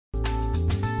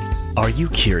Are you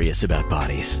curious about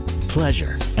bodies,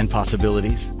 pleasure, and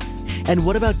possibilities? And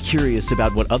what about curious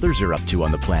about what others are up to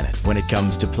on the planet when it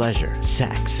comes to pleasure,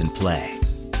 sex, and play?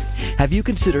 Have you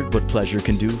considered what pleasure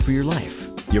can do for your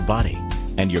life, your body,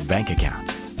 and your bank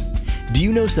account? Do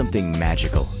you know something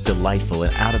magical, delightful,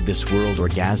 and out of this world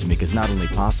orgasmic is not only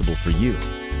possible for you,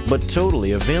 but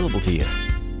totally available to you?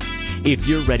 If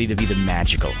you're ready to be the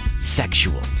magical,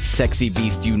 sexual, sexy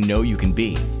beast you know you can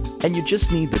be, and you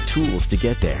just need the tools to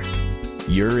get there,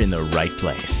 you're in the right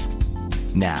place.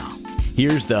 Now,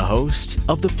 here's the host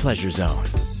of The Pleasure Zone,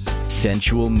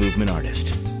 sensual movement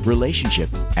artist, relationship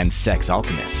and sex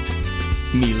alchemist,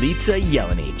 Milica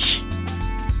Jelenic.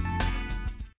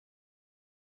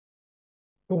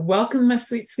 Welcome, my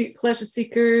sweet, sweet pleasure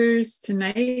seekers.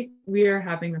 Tonight, we are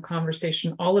having a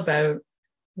conversation all about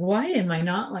why am I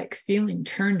not feeling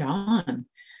turned on?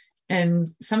 And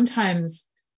sometimes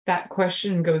that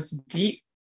question goes deep.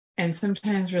 And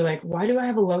sometimes we're like, why do I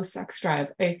have a low sex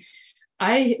drive?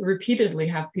 I repeatedly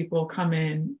have people come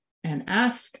in and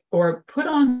ask or put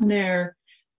on their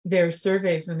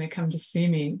surveys when they come to see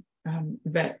me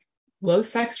that low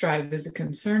sex drive is a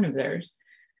concern of theirs.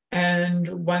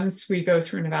 And once we go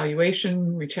through an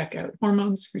evaluation, we check out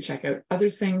hormones, we check out other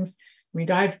things, we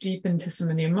dive deep into some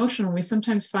of the emotional, we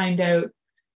sometimes find out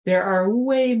there are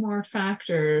way more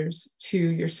factors to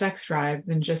your sex drive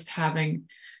than just having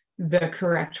the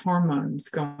correct hormones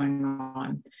going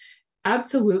on.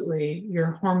 Absolutely,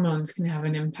 your hormones can have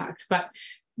an impact, but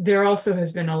there also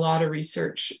has been a lot of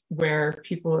research where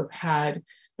people have had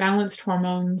balanced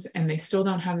hormones and they still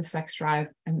don't have the sex drive.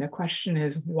 And the question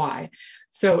is why?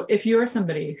 So if you're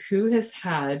somebody who has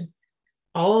had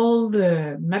all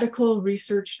the medical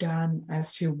research done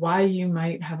as to why you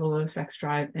might have a low sex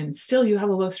drive and still you have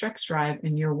a low sex drive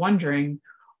and you're wondering,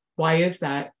 why is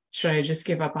that? Should I just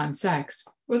give up on sex?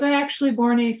 Was I actually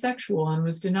born asexual and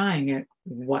was denying it?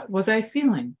 What was I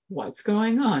feeling? What's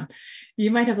going on?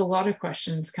 You might have a lot of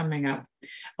questions coming up,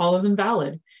 all of them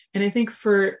valid. And I think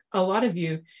for a lot of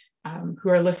you who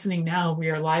are listening now, we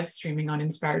are live streaming on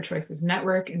Inspired Choices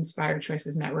Network,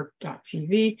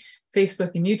 inspiredchoicesnetwork.tv,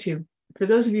 Facebook, and YouTube. For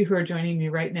those of you who are joining me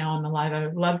right now on the live, I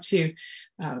would love to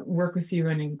work with you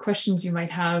and any questions you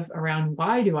might have around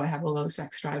why do I have a low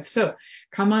sex drive. So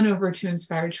come on over to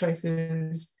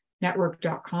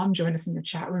inspiredchoicesnetwork.com. Join us in the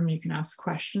chat room. You can ask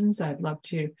questions. I'd love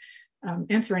to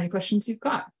answer any questions you've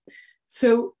got.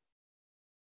 So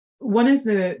one of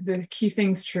the key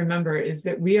things to remember is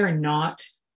that we are not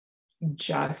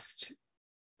just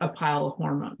a pile of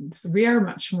hormones. We are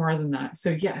much more than that.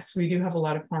 So yes, we do have a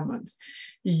lot of hormones.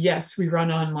 Yes, we run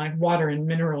on water and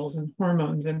minerals and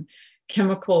hormones and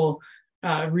chemical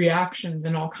reactions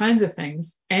and all kinds of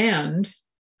things. And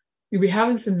we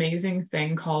have this amazing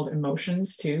thing called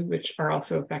emotions too, which are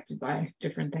also affected by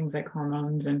different things like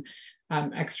hormones and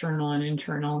external and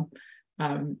internal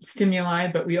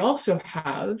stimuli. But we also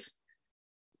have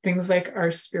things like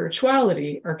our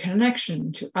spirituality, our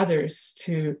connection to others,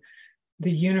 to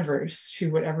the universe,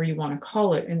 to whatever you want to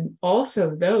call it. And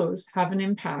also those have an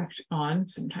impact on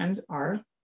sometimes our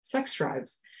sex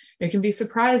drives. It can be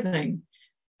surprising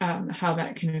how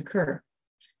that can occur.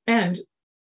 And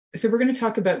so we're going to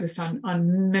talk about this on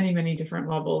many, many different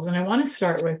levels. And I want to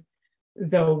start with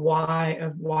the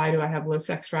why do I have low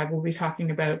sex drive. We'll be talking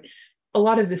about a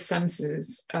lot of the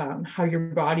senses, how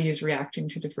your body is reacting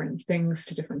to different things,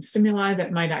 to different stimuli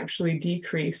that might actually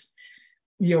decrease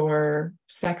your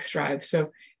sex drive.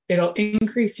 So it'll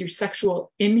increase your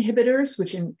sexual inhibitors,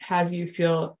 which has you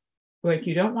feel like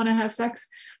you don't want to have sex,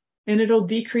 and it'll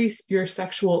decrease your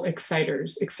sexual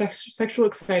exciters. Sexual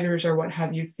exciters are what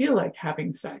have you feel like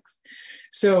having sex.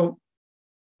 So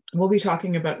we'll be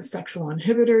talking about sexual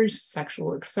inhibitors,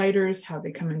 sexual exciters, how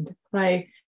they come into play,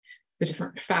 the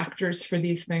different factors for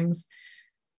these things.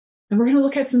 And we're going to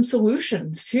look at some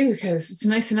solutions too, because it's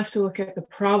nice enough to look at the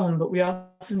problem, but we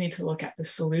also need to look at the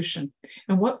solution.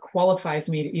 And what qualifies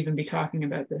me to even be talking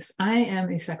about this? I am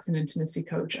a sex and intimacy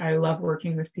coach. I love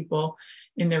working with people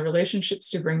in their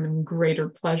relationships to bring them greater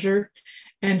pleasure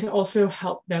and to also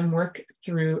help them work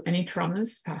through any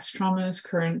traumas, past traumas,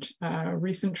 current,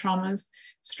 recent traumas,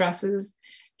 stresses,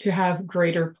 to have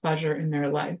greater pleasure in their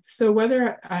life. So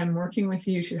whether I'm working with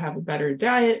you to have a better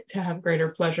diet, to have greater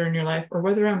pleasure in your life, or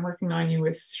whether I'm working on you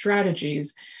with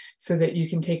strategies so that you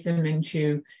can take them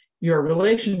into your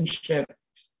relationship,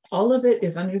 all of it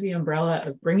is under the umbrella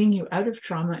of bringing you out of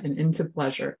trauma and into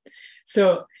pleasure.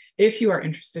 So if you are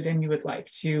interested and you would like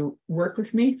to work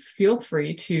with me, feel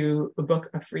free to book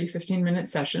a free 15-minute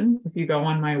session. If you go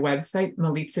on my website,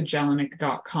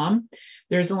 milicajelenic.com,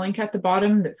 there's a link at the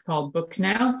bottom that's called Book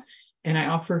Now. and I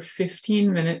offer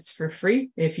 15 minutes for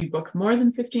free. If you book more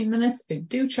than 15 minutes, I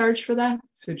do charge for that.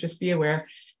 So just be aware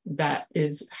that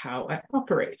is how I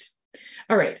operate.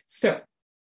 All right. So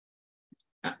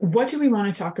what do we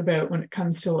want to talk about when it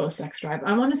comes to low sex drive?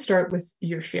 I want to start with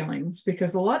your feelings,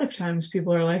 because a lot of times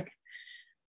people are like,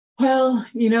 well,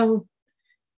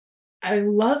 I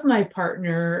love my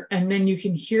partner, and then you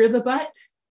can hear the but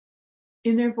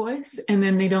in their voice, and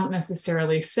then they don't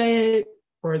necessarily say it,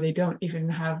 or they don't even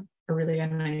have really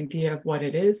an idea of what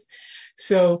it is.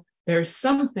 So there's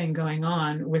something going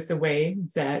on with the way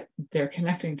that they're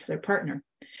connecting to their partner.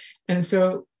 And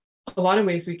so a lot of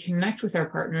ways we connect with our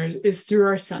partners is through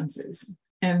our senses.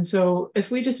 And so if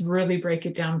we just really break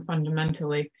it down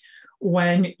fundamentally,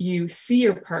 when you see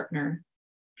your partner,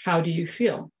 how do you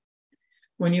feel?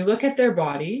 When you look at their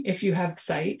body, if you have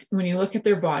sight, when you look at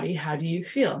their body, how do you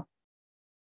feel?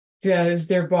 Does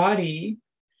their body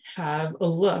have a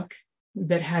look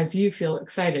that has you feel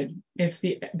excited? If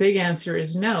the big answer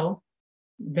is no,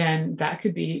 then that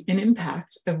could be an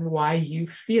impact of why you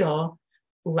feel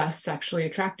less sexually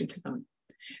attracted to them.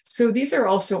 So these are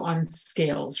also on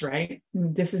scales, right?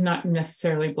 This is not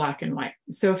necessarily black and white.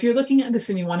 So if you're looking at this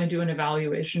and you want to do an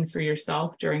evaluation for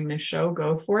yourself during this show,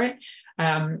 go for it.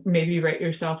 Maybe rate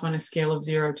yourself on a scale of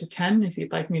 0 to 10 if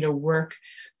you'd like me to work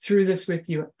through this with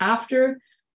you after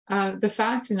the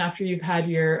fact and after you've had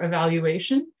your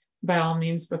evaluation. By all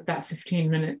means, book that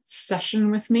 15-minute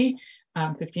session with me.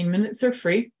 15 minutes are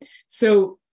free.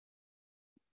 So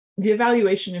the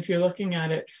evaluation, if you're looking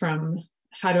at it from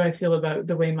how do I feel about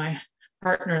the way my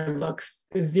partner looks,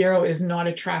 0 is not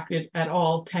attracted at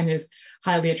all, 10 is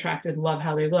highly attracted, love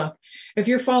how they look. If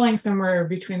you're falling somewhere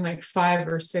between like 5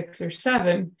 or 6 or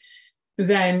 7,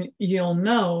 then you'll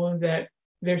know that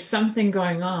there's something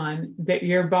going on, that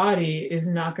your body is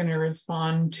not going to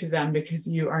respond to them because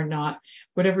you are not,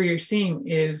 whatever you're seeing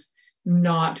is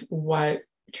not what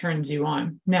turns you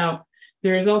on. Now,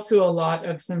 there is also a lot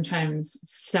of sometimes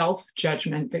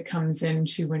self-judgment that comes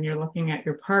into when you're looking at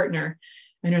your partner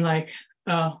and you're like,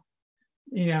 oh,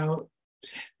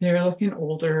 they're looking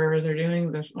older, or they're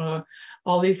doing this,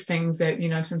 all these things that,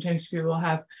 sometimes people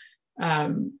have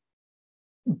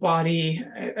body.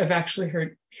 I've actually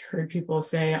heard people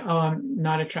say, oh, I'm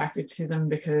not attracted to them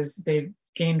because they've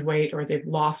gained weight, or they've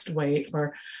lost weight,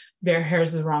 or their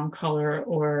hair's the wrong color,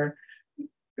 or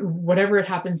whatever it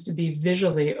happens to be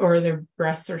visually, or their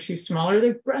breasts are too small, or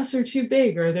their breasts are too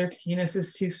big, or their penis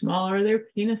is too small, or their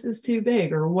penis is too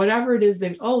big, or whatever it is,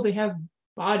 they have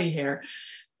body hair,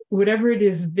 whatever it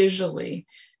is visually,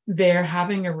 they're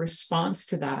having a response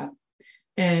to that.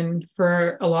 And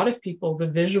for a lot of people, the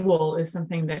visual is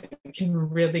something that can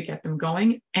really get them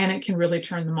going, and it can really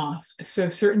turn them off. So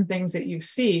certain things that you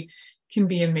see can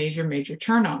be a major, major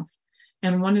turnoff.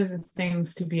 And one of the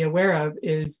things to be aware of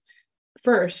is,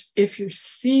 first, if you're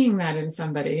seeing that in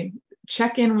somebody,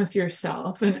 check in with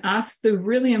yourself and ask the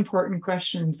really important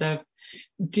questions of,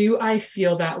 do I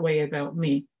feel that way about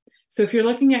me? So if you're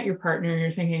looking at your partner and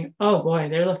you're thinking, oh boy,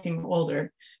 they're looking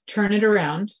older, turn it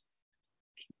around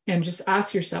and just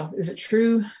ask yourself, is it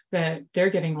true that they're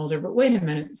getting older? But wait a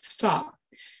minute, stop.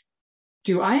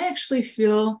 Do I actually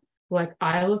feel like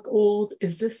I look old?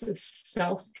 Is this a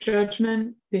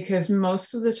self-judgment? Because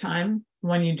most of the time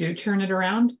when you do turn it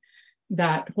around,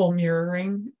 that whole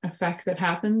mirroring effect that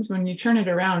happens, when you turn it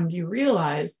around, you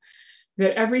realize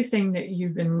that everything that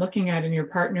you've been looking at in your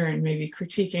partner and maybe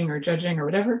critiquing or judging or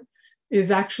whatever is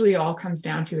actually all comes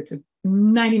down to, it's a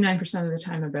 99% of the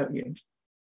time about you.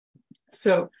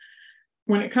 So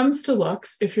when it comes to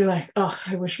looks, if you're like, oh,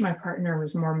 I wish my partner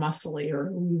was more muscly or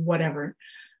whatever,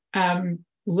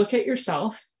 look at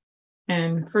yourself.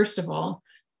 And first of all,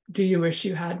 do you wish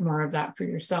you had more of that for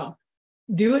yourself?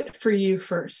 Do it for you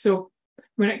first. So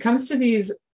when it comes to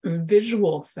these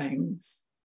visual things,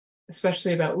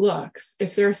 especially about looks,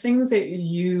 if there are things that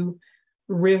you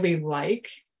really like,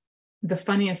 the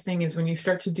funniest thing is when you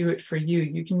start to do it for you,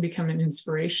 you can become an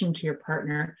inspiration to your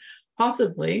partner,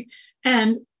 possibly.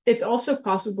 And it's also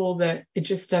possible that it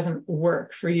just doesn't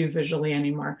work for you visually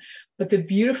anymore. But the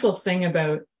beautiful thing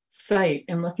about sight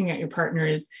and looking at your partner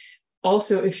is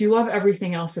also, if you love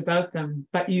everything else about them,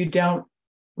 but you don't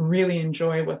really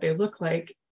enjoy what they look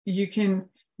like,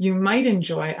 you might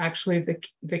enjoy actually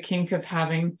the kink of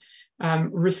having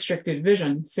restricted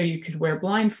vision. So you could wear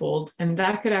blindfolds, and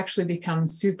that could actually become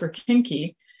super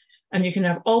kinky, and you can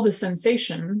have all the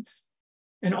sensations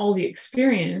and all the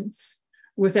experience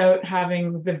without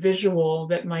having the visual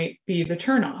that might be the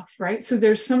turnoff, right?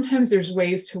 So sometimes there's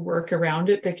ways to work around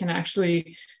it that can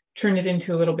actually turn it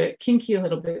into a little bit kinky, a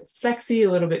little bit sexy,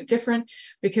 a little bit different,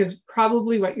 because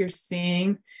probably what you're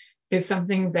seeing is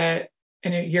something that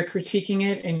you're critiquing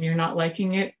it and you're not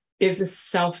liking it is a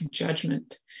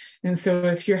self-judgment. And so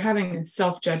if you're having a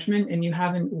self-judgment and you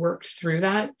haven't worked through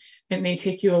that, it may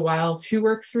take you a while to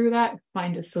work through that,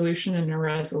 find a solution and a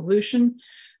resolution,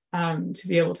 to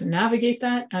be able to navigate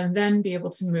that and then be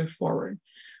able to move forward.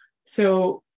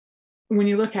 So when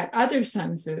you look at other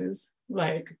senses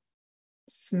like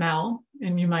smell,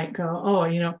 and you might go, oh,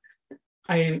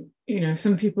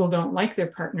 some people don't like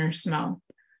their partner's smell.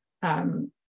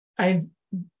 I've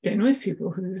been with people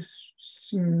whose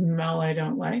smell I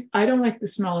don't like. I don't like the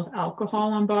smell of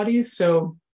alcohol on bodies.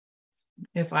 So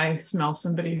if I smell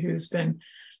somebody who's been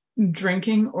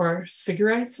drinking or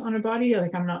cigarettes on a body,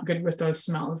 like I'm not good with those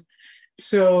smells.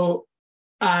 So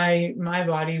my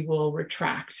body will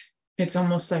retract. It's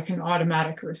almost like an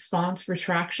automatic response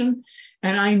retraction.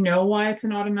 And I know why it's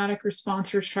an automatic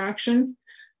response retraction.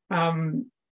 My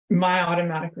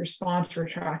automatic response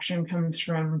retraction comes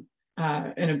from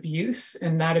an abuse,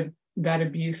 and that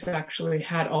abuse actually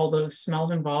had all those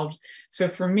smells involved. So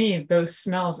for me, those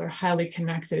smells are highly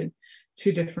connected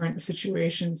to different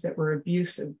situations that were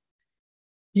abusive.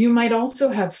 You might also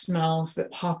have smells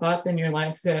that pop up in your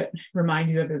life that remind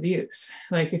you of abuse.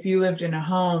 Like if you lived in a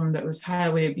home that was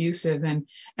highly abusive and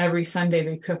every Sunday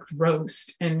they cooked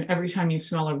roast, and every time you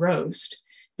smell a roast,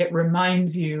 it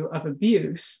reminds you of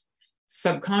abuse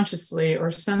subconsciously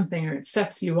or something, or it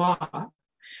sets you off,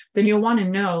 then you'll want to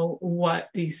know what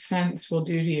these scents will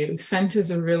do to you. Scent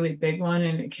is a really big one,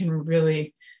 and it can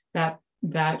really, that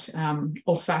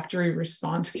olfactory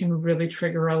response can really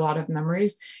trigger a lot of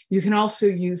memories. You can also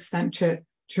use scent to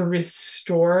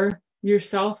restore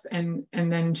yourself and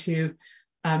then to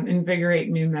invigorate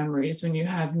new memories. When you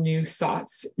have new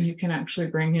thoughts, you can actually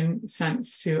bring in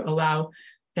scents to allow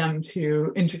them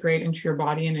to integrate into your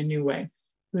body in a new way.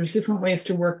 There's different ways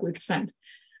to work with scent.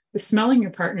 But smelling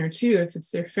your partner too, if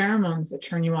it's their pheromones that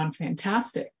turn you on,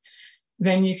 fantastic.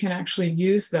 Then you can actually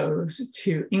use those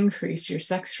to increase your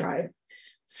sex drive.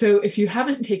 So if you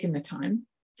haven't taken the time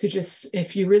to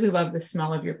if you really love the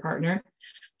smell of your partner,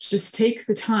 just take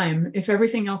the time. If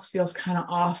everything else feels kind of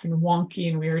off and wonky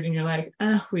and weird, and you're like,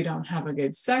 we don't have a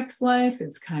good sex life,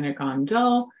 it's kind of gone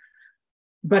dull,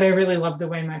 but I really love the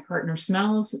way my partner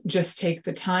smells, just take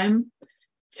the time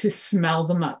to smell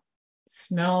them up.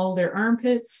 Smell their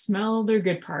armpits, smell their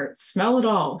good parts, smell it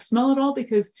all,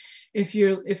 because if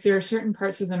there are certain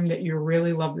parts of them that you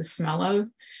really love the smell of,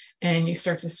 and you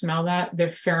start to smell that, their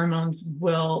pheromones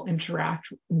will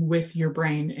interact with your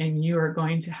brain, and you are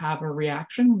going to have a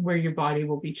reaction where your body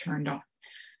will be turned on.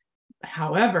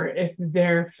 However, if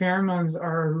their pheromones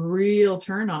are a real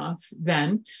turnoff,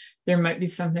 then there might be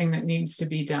something that needs to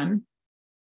be done.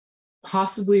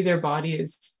 Possibly their body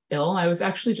is ill. I was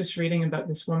actually just reading about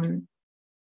this woman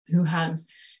who has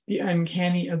the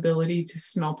uncanny ability to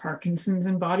smell Parkinson's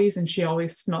in bodies, and she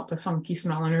always smelt a funky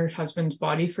smell in her husband's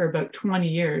body for about 20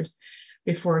 years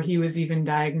before he was even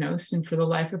diagnosed. And for the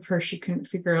life of her, she couldn't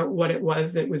figure out what it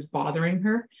was that was bothering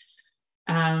her.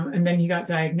 And then he got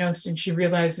diagnosed, and she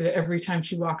realized that every time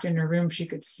she walked in her room, she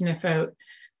could sniff out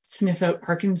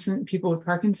people with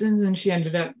Parkinson's, and she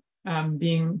ended up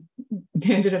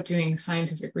they ended up doing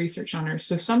scientific research on her.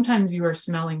 So sometimes you are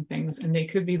smelling things and they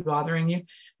could be bothering you.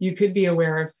 You could be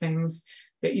aware of things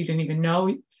that you didn't even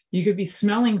know. You could be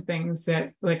smelling things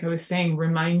that, like I was saying,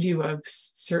 remind you of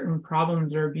certain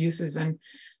problems or abuses. And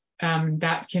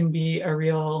that can be a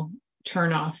real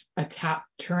turn off, a tap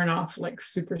turn off, like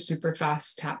super, super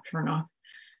fast tap turn off.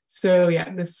 So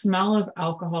yeah, the smell of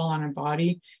alcohol on a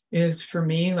body is for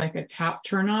me like a tap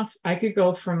turn off. I could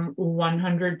go from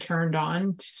 100 turned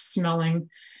on to smelling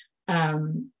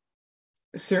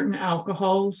certain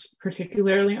alcohols,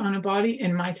 particularly on a body,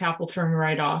 and my tap will turn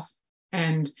right off.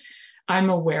 And I'm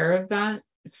aware of that.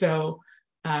 So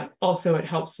also it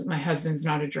helps that my husband's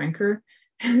not a drinker.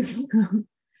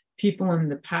 People in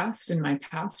my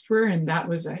past were, and that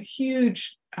was a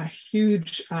huge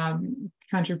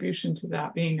contribution to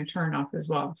that being a turnoff as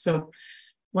well. So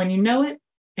when you know it,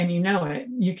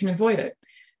 you can avoid it.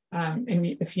 And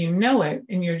if you know it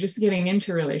and you're just getting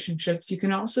into relationships, you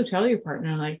can also tell your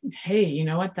partner, like, hey, you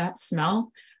know what, that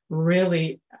smell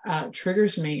really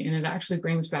triggers me, and it actually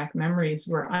brings back memories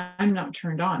where I'm not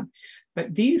turned on.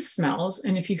 But these smells,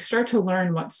 and if you start to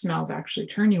learn what smells actually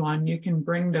turn you on, you can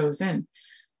bring those in.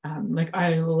 Like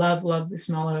I love the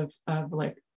smell of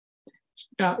like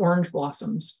orange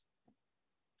blossoms.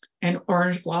 And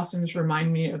orange blossoms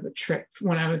remind me of a trip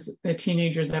when I was a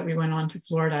teenager that we went on to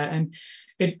Florida, and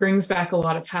it brings back a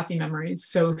lot of happy memories.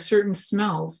 So certain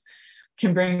smells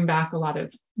can bring back a lot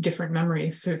of different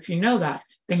memories. So if you know that,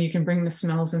 then you can bring the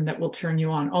smells in that will turn you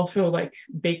on. Also, like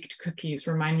baked cookies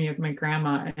remind me of my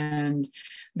grandma, and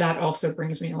that also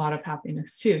brings me a lot of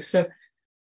happiness too. So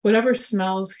whatever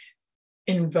smells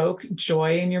invoke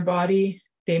joy in your body,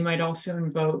 they might also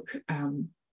invoke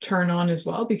turn on as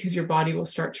well, because your body will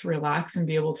start to relax and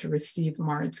be able to receive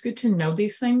more. It's good to know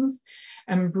these things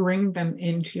and bring them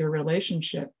into your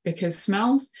relationship, because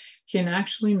smells can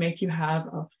actually make you have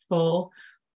a full,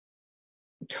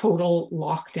 total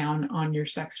lockdown on your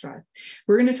sex drive.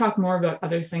 We're going to talk more about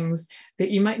other things that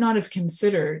you might not have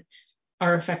considered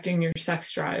are affecting your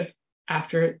sex drive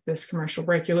after this commercial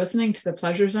break. You're listening to The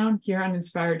Pleasure Zone here on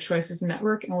Inspired Choices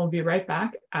Network, and we'll be right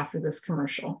back after this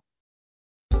commercial.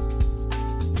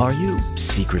 Are you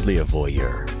secretly a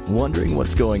voyeur, wondering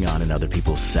what's going on in other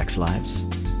people's sex lives?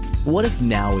 What if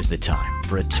now is the time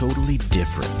for a totally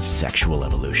different sexual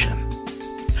evolution?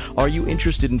 Are you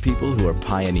interested in people who are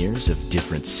pioneers of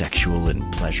different sexual and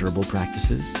pleasurable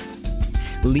practices?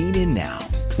 Lean in now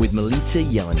with Milica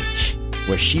Jelenic,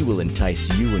 where she will entice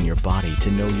you and your body to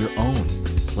know your own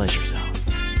pleasure zone.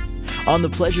 On the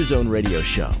Pleasure Zone radio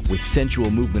show with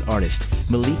sensual movement artist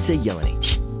Milica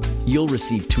Jelenic, you'll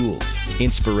receive tools,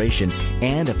 inspiration,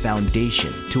 and a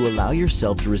foundation to allow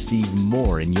yourself to receive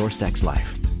more in your sex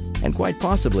life, and quite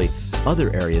possibly other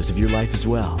areas of your life as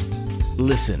well.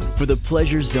 Listen for The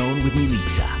Pleasure Zone with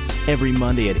Milica every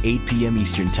Monday at 8 p.m.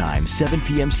 Eastern Time, 7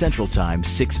 p.m. Central Time,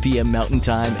 6 p.m. Mountain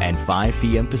Time, and 5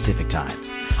 p.m. Pacific Time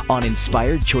on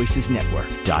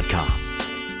InspiredChoicesNetwork.com.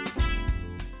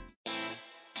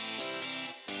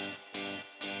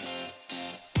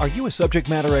 Are you a subject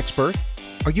matter expert?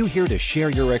 Are you here to share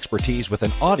your expertise with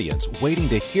an audience waiting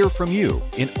to hear from you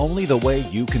in only the way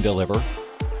you can deliver?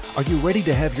 Are you ready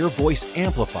to have your voice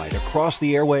amplified across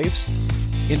the airwaves?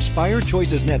 Inspired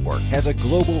Choices Network has a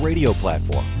global radio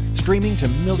platform streaming to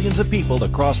millions of people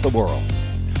across the world.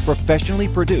 Professionally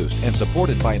produced and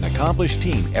supported by an accomplished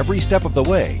team every step of the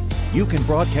way, you can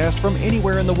broadcast from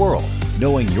anywhere in the world,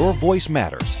 knowing your voice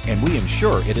matters, and we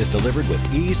ensure it is delivered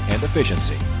with ease and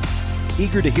efficiency.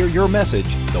 Eager to hear your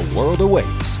message, the world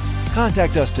awaits.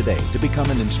 Contact us today to become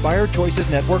an Inspired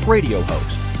Choices Network radio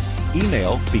host.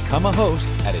 Email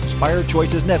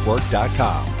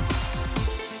becomeahost@inspiredchoicesnetwork.com.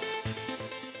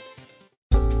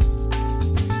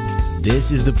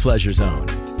 This is The Pleasure Zone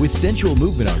with sensual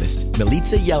movement artist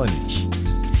Milica Jelenic.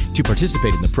 To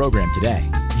participate in the program today,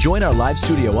 join our live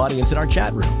studio audience in our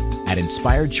chat room at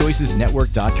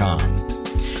InspiredChoicesNetwork.com.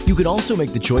 You can also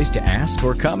make the choice to ask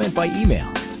or comment by email,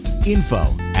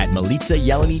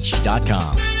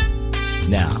 info@MilicaJelenic.com.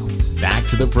 Now, back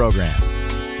to the program.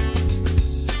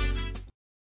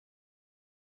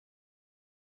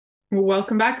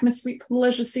 Welcome back, my sweet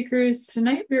pleasure seekers.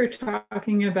 Tonight we are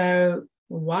talking about,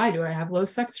 why do I have low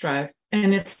sex drive?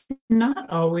 And it's not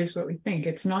always what we think.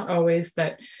 It's not always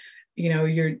that,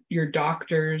 your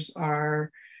doctors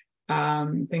are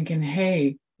thinking,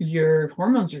 hey, your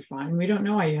hormones are fine. We don't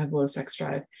know why you have low sex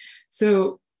drive.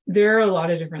 So there are a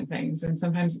lot of different things. And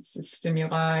sometimes it's the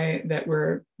stimuli that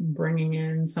we're bringing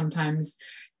in. Sometimes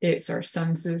it's our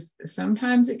senses.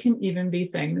 Sometimes it can even be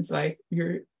things like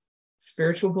your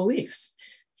spiritual beliefs.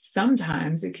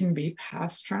 Sometimes it can be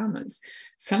past traumas.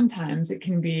 Sometimes it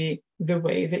can be the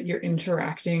way that you're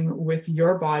interacting with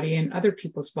your body and other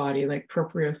people's body, like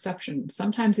proprioception.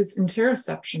 Sometimes it's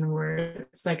interoception, where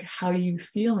it's like how you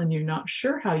feel and you're not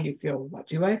sure how you feel. What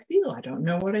do I feel? I don't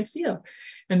know what I feel.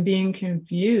 And being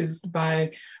confused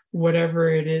by whatever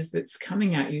it is that's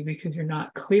coming at you because you're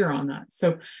not clear on that.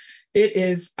 So it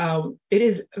is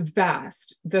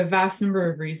vast, the vast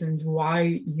number of reasons why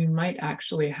you might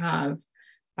actually have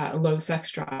low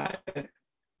sex drive,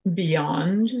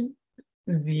 beyond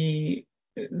the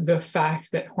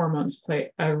fact that hormones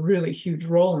play a really huge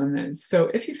role in this. So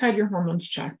if you've had your hormones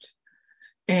checked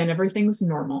and everything's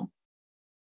normal,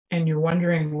 and you're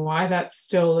wondering why that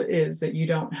still is that you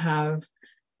don't have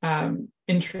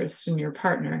interest in your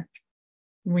partner,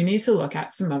 we need to look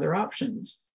at some other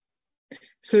options.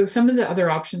 So some of the other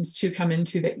options to come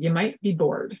into that, you might be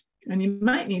bored and you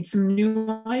might need some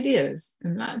new ideas,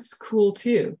 and that's cool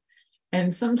too.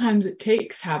 And sometimes it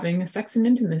takes having a sex and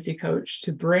intimacy coach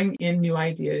to bring in new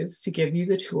ideas, to give you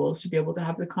the tools to be able to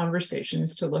have the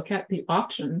conversations, to look at the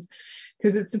options,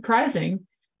 because it's surprising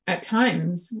at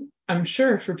times, I'm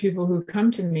sure, for people who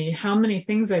come to me, how many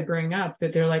things I bring up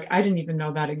that they're like, I didn't even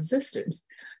know that existed.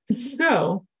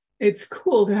 So it's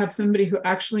cool to have somebody who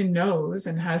actually knows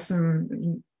and has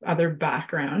some other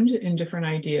background in different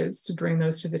ideas to bring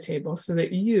those to the table, so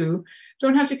that you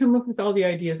don't have to come up with all the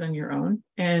ideas on your own,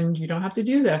 and you don't have to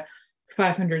do the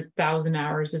 500,000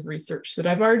 hours of research that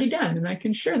I've already done, and I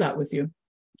can share that with you.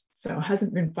 So it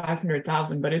hasn't been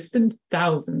 500,000, but it's been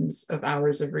thousands of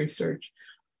hours of research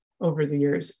over the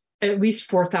years, at least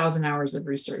 4,000 hours of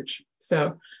research.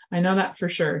 So I know that for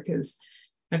sure because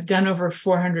I've done over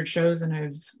 400 shows and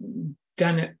I've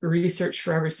done research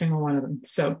for every single one of them.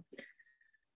 So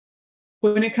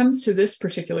when it comes to this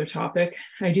particular topic,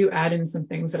 I do add in some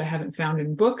things that I haven't found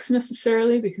in books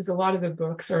necessarily, because a lot of the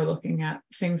books are looking at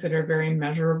things that are very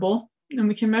measurable. And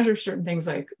we can measure certain things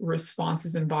like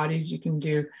responses in bodies. You can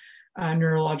do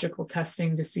neurological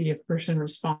testing to see if a person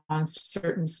responds to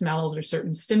certain smells or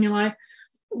certain stimuli.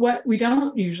 What we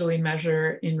don't usually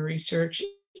measure in research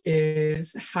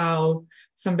is how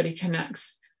somebody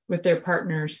connects with their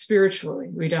partner spiritually.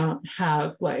 We don't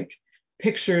have like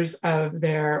pictures of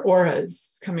their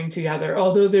auras coming together,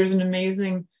 although there's an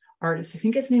amazing artist, I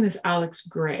think his name is Alex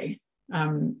Gray,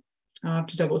 I'll have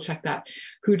to double check that,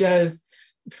 who does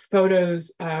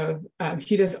photos of,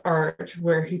 he does art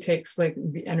where he takes like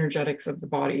the energetics of the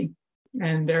body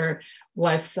and they're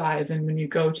life size. And when you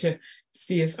go to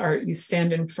see his art, you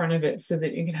stand in front of it so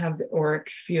that you can have the auric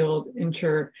field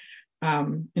interplaying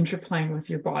with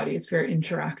your body. It's very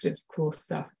interactive, cool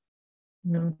stuff.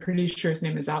 And I'm pretty sure his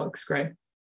name is Alex Gray.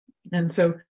 And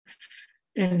so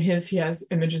in his, he has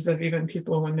images of even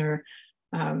people when they're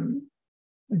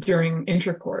during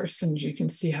intercourse, and you can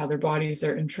see how their bodies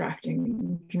are interacting.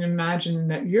 You can imagine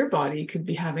that your body could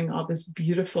be having all this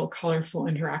beautiful, colorful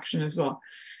interaction as well.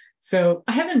 So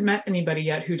I haven't met anybody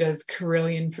yet who does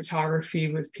Carillion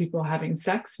photography with people having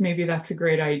sex. Maybe that's a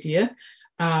great idea.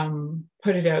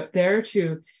 Put it out there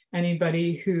to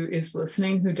anybody who is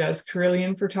listening who does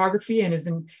Carillion photography and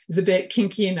is a bit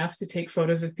kinky enough to take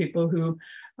photos of people who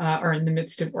are in the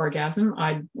midst of orgasm.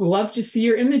 I'd love to see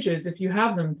your images. If you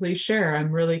have them, please share.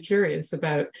 I'm really curious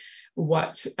about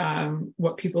what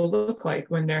people look like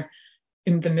when they're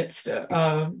in the midst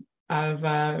of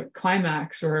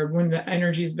climax, or when the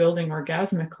energy is building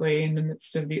orgasmically in the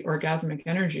midst of the orgasmic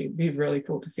energy. It'd be really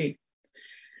cool to see.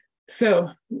 So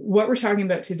what we're talking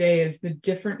about today is the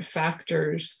different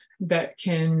factors that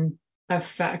can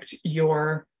affect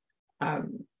your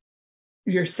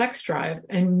sex drive,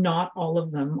 and not all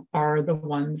of them are the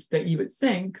ones that you would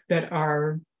think that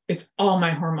are, it's all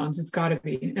my hormones, it's got to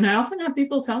be. And I often have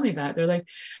people tell me that. They're like,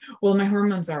 well, my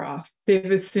hormones are off. They've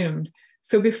assumed.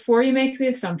 So before you make the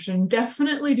assumption,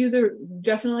 definitely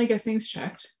get things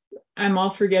checked. I'm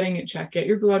all for getting it checked. Get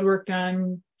your blood work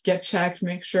done, get checked,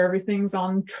 make sure everything's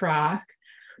on track.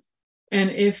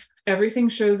 And if everything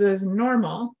shows as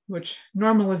normal, which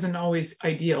normal isn't always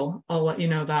ideal, I'll let you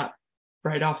know that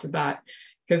right off the bat,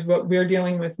 because what we're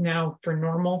dealing with now for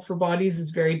normal for bodies is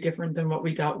very different than what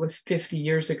we dealt with 50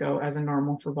 years ago as a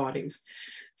normal for bodies.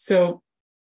 So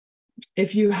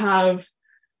if you have,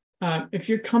 if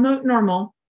you come out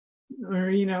normal,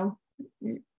 or,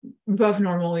 above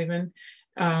normal even,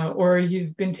 or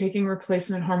you've been taking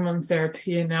replacement hormone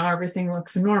therapy and now everything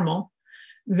looks normal,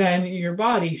 then your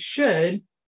body should,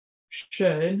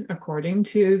 according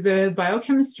to the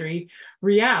biochemistry,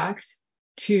 react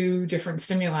to different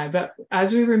stimuli. But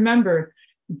as we remember,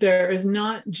 there is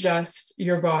not just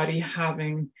your body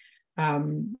having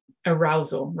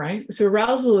arousal, right? So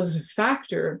arousal is a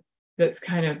factor that's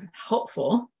kind of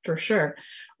helpful for sure.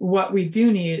 What we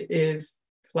do need is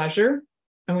pleasure,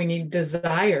 and we need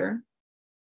desire,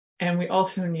 and we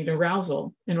also need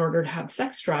arousal in order to have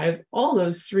sex drive. All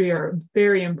those three are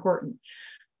very important.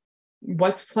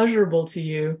 What's pleasurable to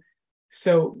you?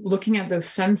 So looking at those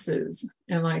senses,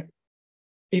 and like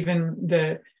even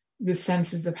the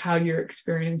senses of how you're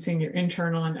experiencing your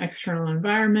internal and external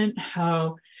environment,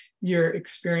 how you're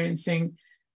experiencing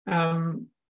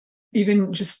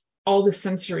even just all the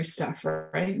sensory stuff,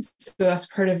 right? So that's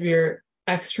part of your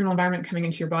external environment coming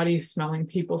into your body, smelling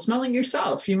people, smelling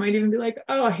yourself. You might even be like,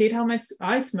 oh, I hate how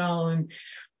I smell, and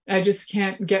I just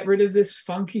can't get rid of this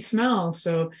funky smell.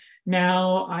 So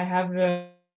now I have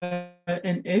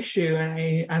an issue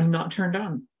and I'm not turned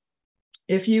on.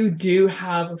 If you do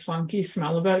have a funky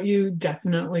smell about you,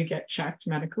 definitely get checked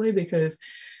medically, because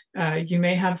you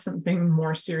may have something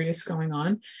more serious going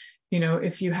on.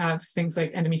 If you have things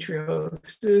like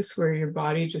endometriosis, where your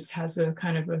body just has a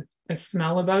kind of a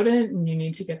smell about it, and you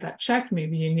need to get that checked.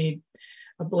 Maybe you need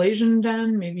ablation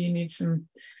done. Maybe you need some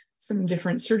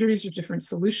different surgeries or different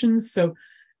solutions. So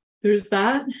there's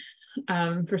that.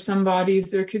 For some bodies,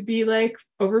 there could be like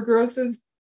overgrowth of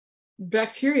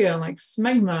bacteria, like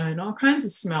smegma, and all kinds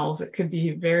of smells. It could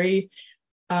be very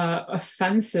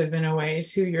offensive in a way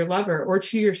to your lover or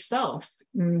to yourself.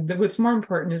 What's more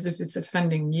important is if it's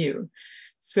offending you.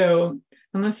 So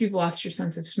unless you've lost your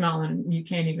sense of smell and you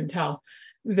can't even tell,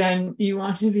 then you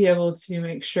want to be able to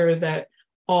make sure that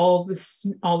all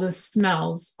the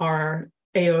smells are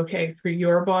a-okay for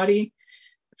your body,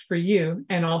 for you,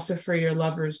 and also for your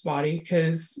lover's body,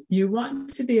 because you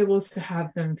want to be able to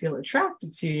have them feel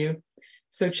attracted to you.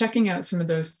 So checking out some of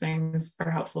those things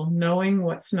are helpful. Knowing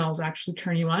what smells actually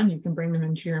turn you on, you can bring them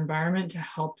into your environment to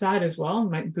help that as well.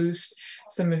 It might boost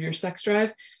some of your sex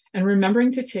drive. And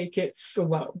remembering to take it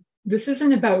slow. This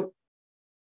isn't about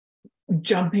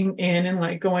jumping in and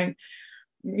like going,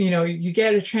 you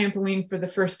get a trampoline for the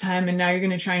first time and now you're going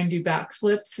to try and do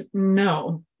backflips.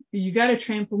 No, you got a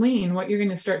trampoline. What you're going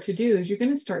to start to do is you're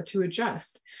going to start to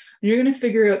adjust. You're going to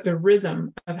figure out the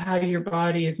rhythm of how your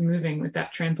body is moving with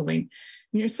that trampoline.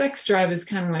 And your sex drive is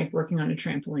kind of like working on a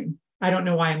trampoline. I don't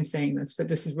know why I'm saying this, but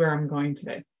this is where I'm going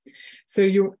today. So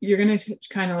you're going to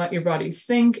kind of let your body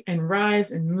sink and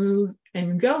rise and move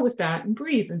and go with that and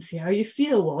breathe and see how you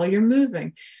feel while you're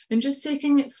moving, and just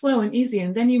taking it slow and easy.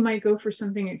 And then you might go for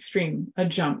something extreme, a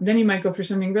jump. Then you might go for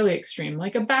something really extreme,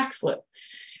 like a backflip.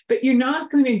 But you're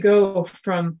not going to go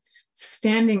from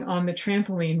standing on the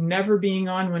trampoline, never being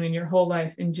on one in your whole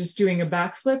life, and just doing a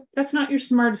backflip. That's not your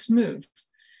smartest move.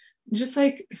 Just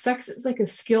like sex is like a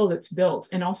skill that's built,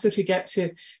 and also to get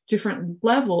to different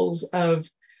levels of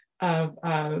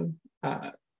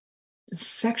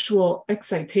sexual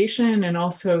excitation and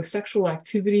also sexual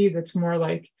activity that's more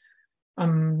like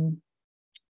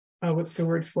what's the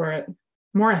word for it,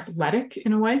 more athletic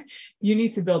in a way. You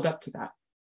need to build up to that.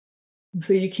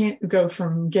 So you can't go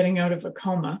from getting out of a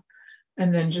coma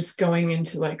and then just going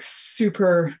into like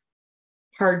super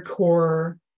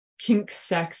hardcore kink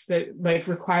sex that like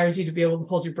requires you to be able to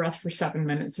hold your breath for 7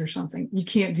 minutes or something. You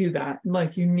can't do that.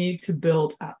 Like, you need to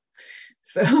build up.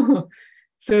 So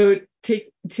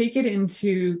take it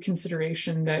into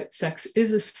consideration that sex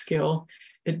is a skill.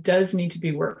 It does need to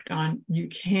be worked on. You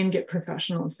can get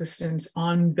professional assistance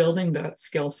on building that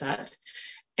skill set.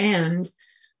 And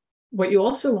what you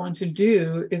also want to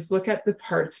do is look at the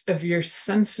parts of your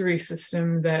sensory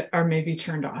system that are maybe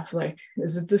turned off. Like,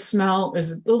 is it the smell?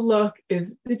 Is it the look?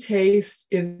 Is it the taste?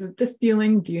 Is it the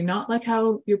feeling? Do you not like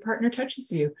how your partner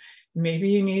touches you? Maybe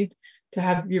you need to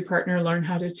have your partner learn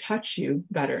how to touch you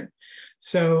better.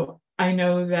 So I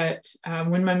know that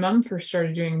when my mom first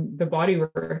started doing the body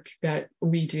work that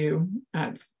we do,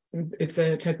 it's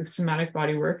a type of somatic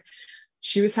body work,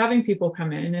 she was having people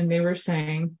come in and they were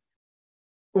saying,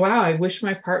 wow, I wish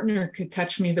my partner could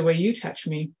touch me the way you touch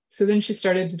me. So then she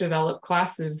started to develop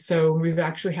classes. So we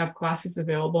actually have classes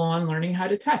available on learning how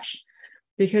to touch,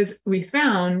 because we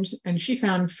found, and she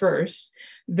found first,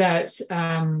 that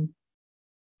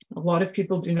a lot of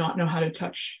people do not know how to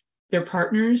touch their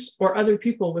partners or other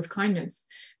people with kindness.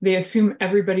 They assume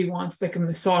everybody wants like a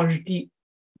massage, deep,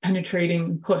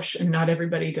 penetrating push, and not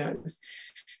everybody does.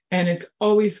 And it's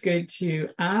always good to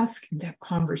ask and have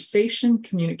conversation.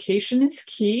 Communication is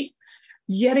key.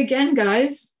 Yet again,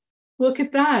 guys, look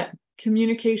at that.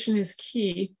 Communication is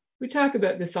key. We talk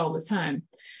about this all the time.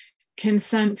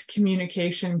 Consent,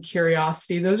 communication,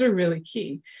 curiosity, those are really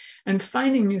key. And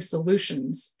finding new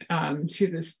solutions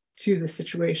to the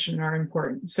situation are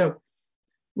important. So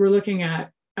we're looking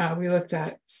at, we looked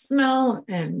at smell,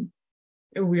 and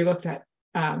we looked at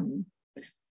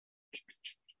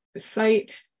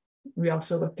sight. We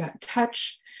also looked at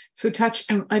touch. So touch,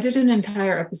 and I did an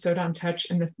entire episode on touch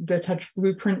and the touch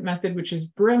blueprint method, which is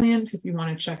brilliant if you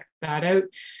want to check that out.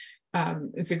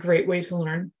 It's a great way to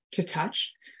learn to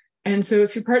touch. And so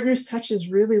if your partner's touch is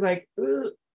really like,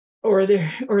 or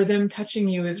them touching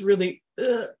you is really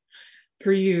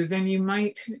for you, then you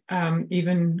might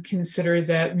even consider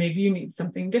that maybe you need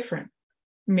something different.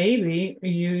 Maybe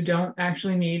you don't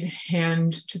actually need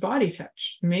hand to body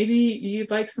touch. Maybe you'd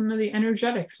like some of the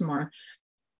energetics more.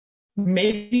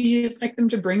 Maybe you'd like them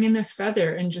to bring in a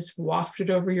feather and just waft it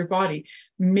over your body.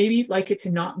 Maybe you'd like it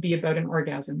to not be about an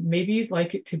orgasm. Maybe you'd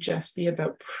like it to just be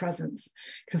about presence.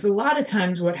 Because a lot of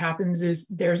times what happens is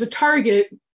there's a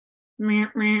target.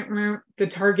 The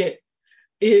target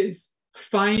is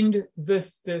find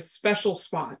this special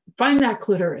spot, find that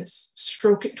clitoris,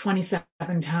 stroke it 27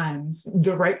 times,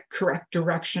 the right correct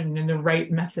direction and the right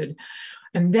method,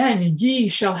 and then ye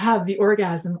shall have the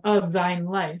orgasm of thine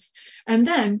life. And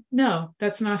then, no,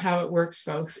 that's not how it works,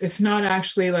 folks. It's not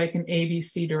actually like an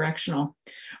ABC directional.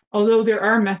 Although there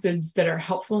are methods that are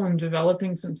helpful in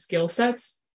developing some skill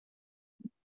sets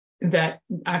that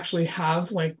actually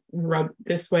have like rub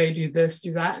this way, do this,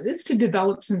 do that. It's to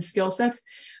develop some skill sets.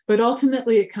 But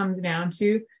ultimately, it comes down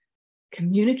to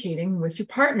communicating with your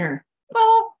partner.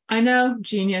 Well, I know,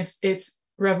 genius. It's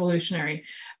revolutionary.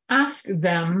 Ask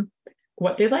them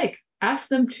what they like. Ask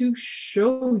them to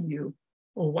show you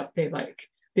what they like.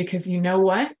 because you know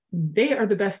what? They are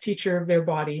the best teacher of their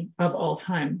body of all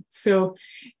time. So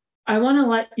I want to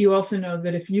let you also know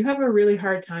that if you have a really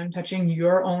hard time touching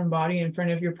your own body in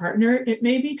front of your partner, it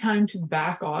may be time to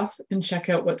back off and check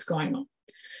out what's going on.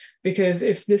 Because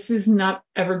if this has not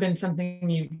ever been something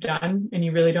you've done and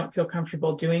you really don't feel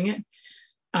comfortable doing it,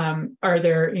 are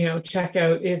there, check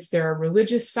out if there are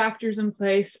religious factors in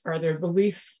place. Are there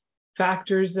belief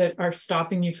factors that are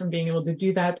stopping you from being able to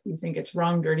do that? You think it's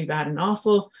wrong, dirty, bad, and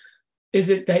awful? Is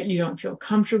it that you don't feel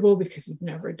comfortable because you've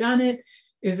never done it?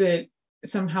 Is it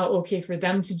somehow okay for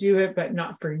them to do it, but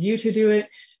not for you to do it?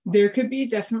 There could be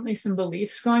definitely some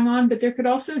beliefs going on, but there could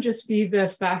also just be the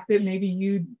fact that maybe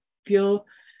you feel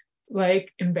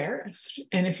like embarrassed.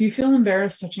 And if you feel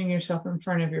embarrassed touching yourself in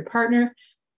front of your partner,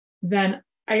 then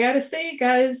I gotta say,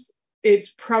 guys,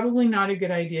 it's probably not a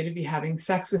good idea to be having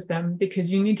sex with them,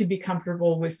 because you need to be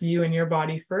comfortable with you and your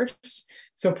body first.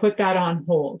 So put that on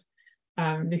hold.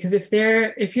 Because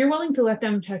if you're willing to let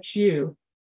them touch you,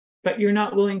 but you're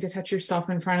not willing to touch yourself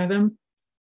in front of them,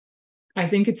 I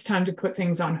think it's time to put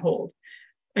things on hold.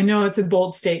 I know it's a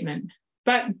bold statement,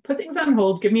 but put things on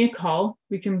hold. Give me a call.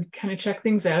 We can kind of check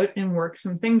things out and work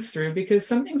some things through, because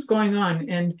something's going on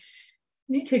and you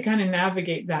need to kind of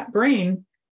navigate that brain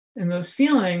and those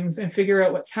feelings and figure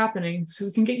out what's happening so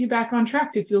we can get you back on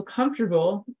track to feel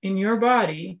comfortable in your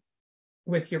body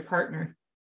with your partner.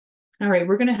 All right,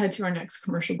 we're going to head to our next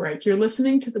commercial break. You're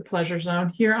listening to The Pleasure Zone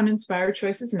here on Inspired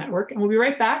Choices Network, and we'll be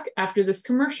right back after this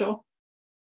commercial.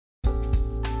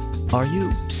 Are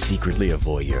you secretly a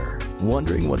voyeur,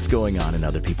 wondering what's going on in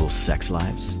other people's sex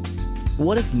lives?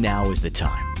 What if now is the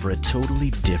time for a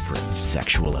totally different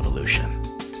sexual evolution?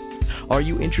 Are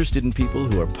you interested in people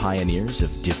who are pioneers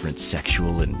of different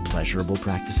sexual and pleasurable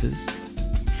practices?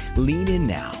 Lean in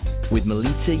now with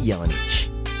Milica Jelenic,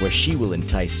 where she will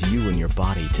entice you and your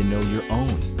body to know your own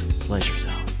pleasure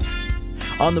zone.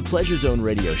 On the Pleasure Zone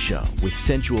radio show with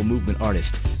sensual movement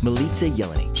artist Milica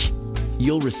Jelenic,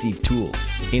 you'll receive tools,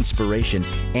 inspiration,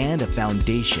 and a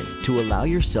foundation to allow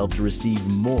yourself to receive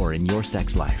more in your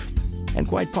sex life, and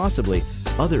quite possibly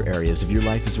other areas of your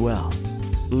life as well.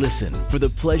 Listen for The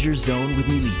Pleasure Zone with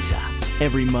Milica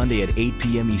every Monday at 8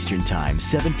 p.m. Eastern Time,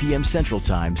 7 p.m. Central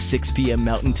Time, 6 p.m.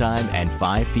 Mountain Time, and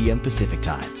 5 p.m. Pacific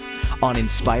Time on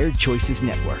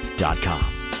InspiredChoicesNetwork.com.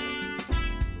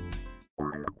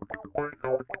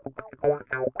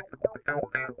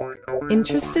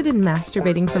 Interested in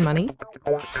masturbating for money,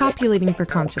 copulating for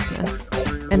consciousness,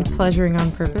 and pleasuring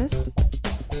on purpose?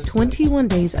 21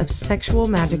 Days of Sexual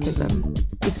Magicism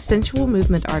with sensual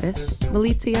movement artist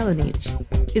Milica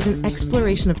Jelenic is an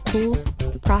exploration of tools,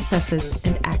 processes,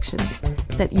 and actions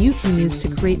that you can use to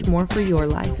create more for your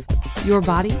life, your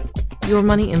body, your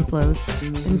money inflows,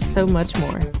 and so much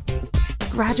more.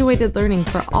 Graduated learning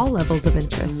for all levels of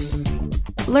interest.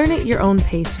 Learn at your own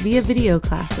pace via video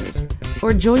classes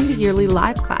or join the yearly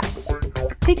live class.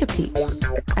 Take a peek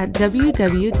at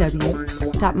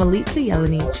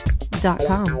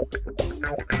www.milicajelenic.com.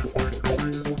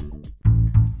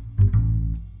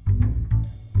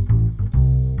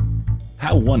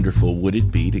 How wonderful would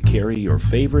it be to carry your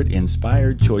favorite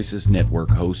Inspired Choices Network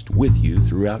host with you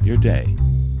throughout your day?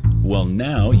 Well,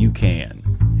 now you can.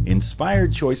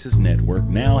 Inspired Choices Network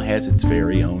now has its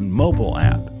very own mobile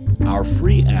app. Our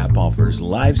free app offers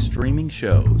live streaming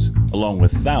shows, along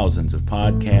with thousands of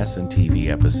podcasts and TV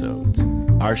episodes.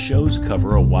 Our shows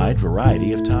cover a wide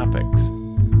variety of topics.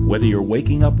 Whether you're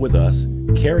waking up with us,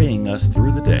 carrying us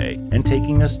through the day, and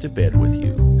taking us to bed with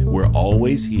you, we're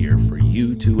always here for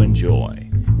you to enjoy.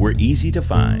 We're easy to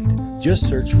find. Just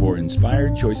search for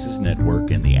Inspired Choices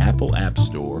Network in the Apple App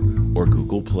Store or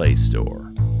Google Play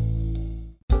Store.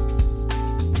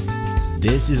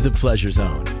 This is The Pleasure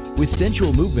Zone with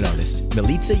sensual movement artist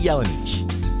Milica Jelenic.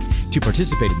 To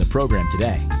participate in the program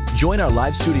today, join our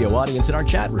live studio audience in our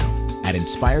chat room at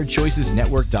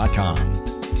InspiredChoicesNetwork.com.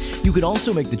 You can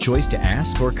also make the choice to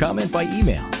ask or comment by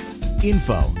email,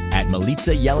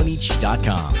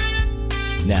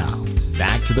 info@milicajelenic.com. Now,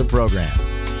 back to the program.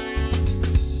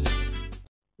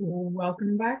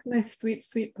 Welcome back, my sweet,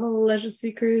 sweet pleasure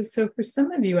seekers. So for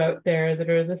some of you out there that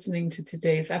are listening to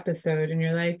today's episode and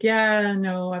you're like, yeah,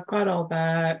 no, I've got all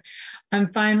that.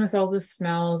 I'm fine with all the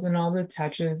smells and all the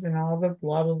touches and all the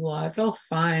blah, blah, blah. It's all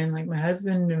fine. Like my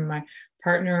husband and my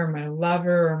partner or my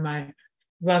lover or my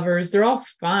lovers, they're all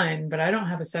fine, but I don't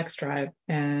have a sex drive.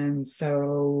 And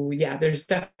so, yeah, there's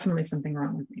definitely something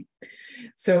wrong with me.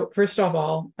 So first of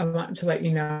all, I want to let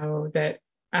you know that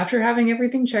after having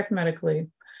everything checked medically,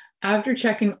 after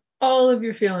checking all of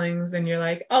your feelings and you're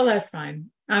like, oh, that's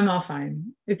fine. I'm all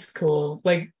fine. It's cool.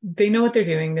 Like they know what they're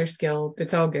doing. They're skilled.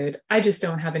 It's all good. I just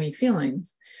don't have any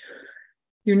feelings.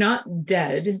 You're not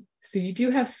dead, so you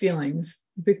do have feelings.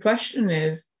 The question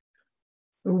is,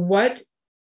 what,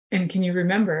 and can you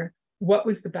remember, what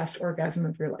was the best orgasm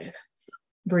of your life?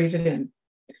 Breathe it in.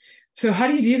 So how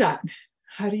do you do that?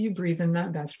 How do you breathe in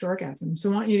that best orgasm?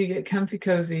 So I want you to get comfy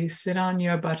cozy, sit on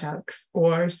your buttocks,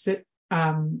 or sit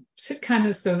kind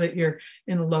of so that you're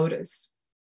in lotus.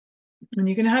 And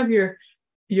you can have your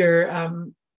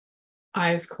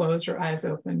eyes closed or eyes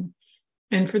open.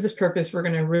 And for this purpose, we're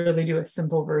going to really do a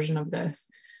simple version of this.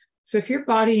 So if your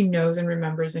body knows and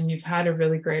remembers and you've had a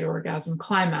really great orgasm,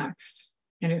 climaxed,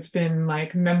 and it's been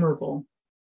like memorable,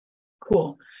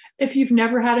 cool. If you've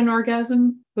never had an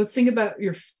orgasm, let's think about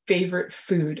your favorite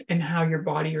food and how your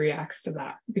body reacts to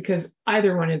that, because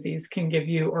either one of these can give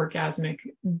you orgasmic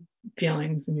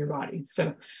feelings in your body.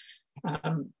 So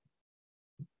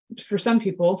for some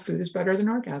people, food is better than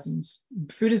orgasms.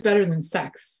 Food is better than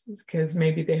sex because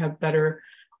maybe they have better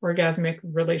orgasmic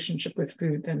relationship with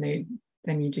food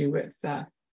than you do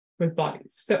with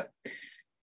bodies. So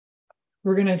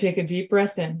we're going to take a deep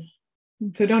breath in.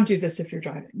 So don't do this if you're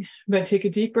driving, but take a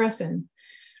deep breath in.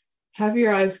 Have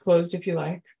your eyes closed if you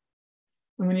like.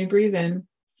 And when you breathe in,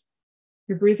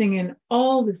 you're breathing in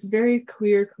all this very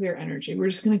clear energy. We're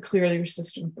just going to clear your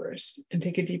system first and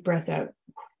take a deep breath out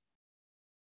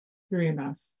through your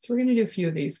mouth. So we're going to do a few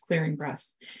of these clearing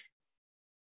breaths.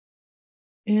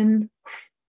 In,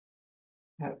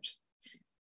 out.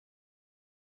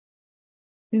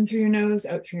 In through your nose,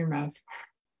 out through your mouth.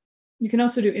 You can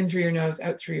also do in through your nose,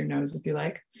 out through your nose if you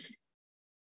like.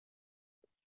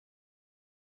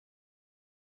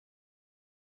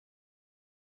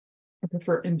 I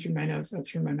prefer in through my nose, out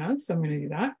through my mouth, so I'm going to do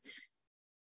that.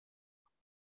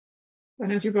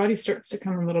 And as your body starts to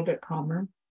come a little bit calmer,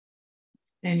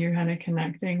 and you're kind of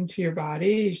connecting to your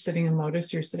body, you're sitting in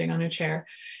lotus, you're sitting on a chair,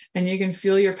 and you can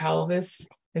feel your pelvis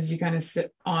as you kind of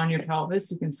sit on your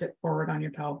pelvis. You can sit forward on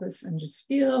your pelvis and just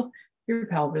feel your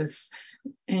pelvis.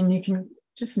 And you can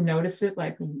just notice it.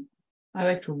 Like I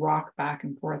like to rock back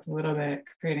and forth a little bit,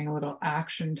 creating a little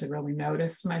action to really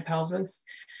notice my pelvis.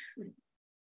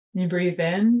 You breathe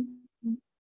in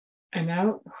and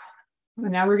out.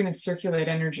 And now we're going to circulate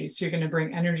energy. So you're going to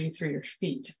bring energy through your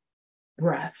feet.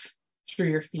 Breath through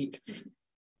your feet.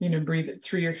 Breathe it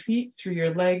through your feet, through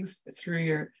your legs, through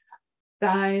your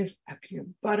thighs, up your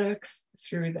buttocks,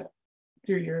 through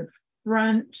your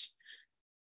front,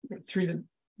 through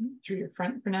your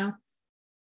front for now.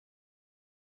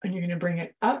 And you're going to bring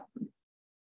it up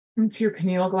into your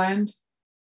pineal gland,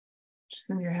 which is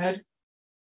in your head.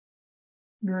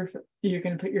 You're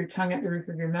going to put your tongue at the roof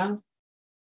of your mouth.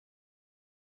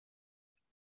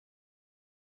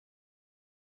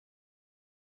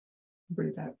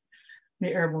 Breathe out. The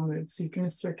air will move, so you can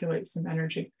circulate some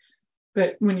energy.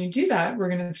 But when you do that, we're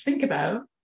going to think about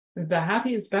the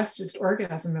happiest, bestest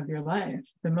orgasm of your life,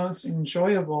 the most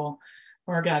enjoyable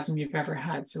orgasm you've ever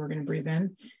had. So we're going to breathe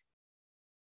in,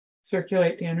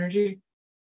 circulate the energy,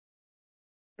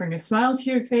 bring a smile to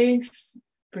your face,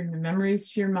 bring the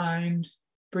memories to your mind,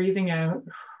 breathing out,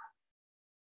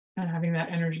 and having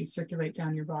that energy circulate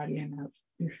down your body and out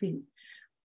your feet.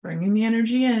 Bringing the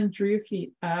energy in through your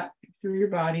feet, up through your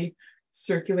body,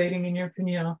 circulating in your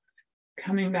pineal,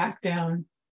 coming back down,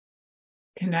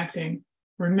 connecting,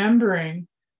 remembering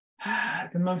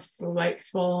the most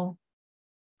delightful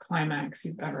climax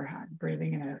you've ever had,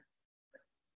 breathing it out.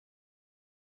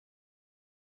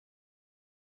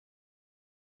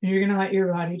 And you're going to let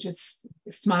your body just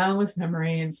smile with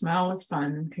memory and smile with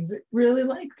fun because it really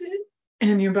liked it.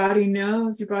 And your body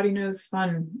knows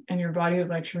fun, and your body would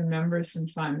like to remember some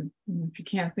fun. And if you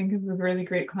can't think of a really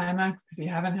great climax because you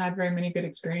haven't had very many good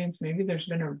experience, maybe there's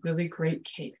been a really great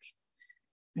cake.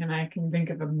 And I can think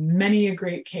of many a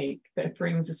great cake that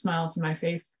brings a smile to my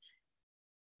face.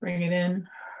 Bring it in,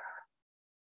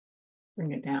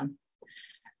 bring it down.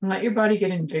 And let your body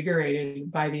get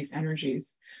invigorated by these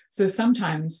energies. So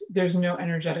sometimes there's no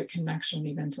energetic connection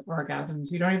even to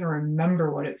orgasms. You don't even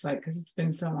remember what it's like because it's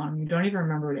been so long. You don't even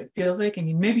remember what it feels like.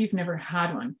 And maybe you've never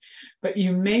had one, but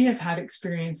you may have had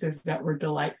experiences that were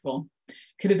delightful. It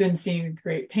could have been seeing a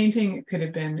great painting. It could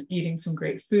have been eating some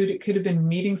great food. It could have been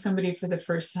meeting somebody for the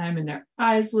first time and their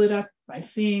eyes lit up by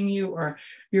seeing you, or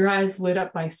your eyes lit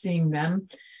up by seeing them.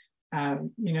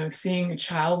 Seeing a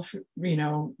child,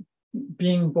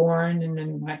 being born and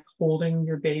then like holding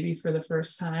your baby for the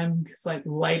first time, just like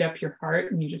light up your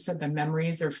heart, and you just said the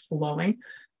memories are flowing.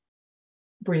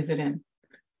 Breathe it in.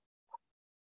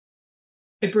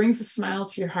 It brings a smile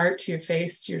to your heart, to your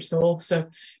face, to your soul. So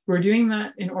we're doing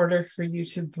that in order for you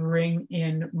to bring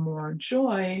in more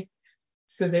joy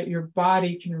so that your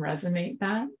body can resonate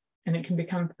that and it can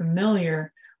become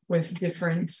familiar with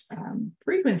different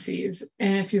frequencies.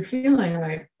 And if you're feeling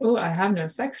like, oh, I have no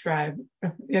sex drive,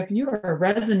 if you are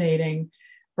resonating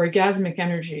orgasmic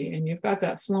energy and you've got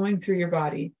that flowing through your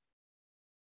body,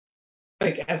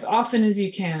 like as often as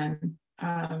you can,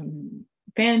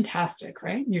 fantastic,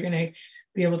 right? You're going to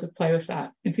be able to play with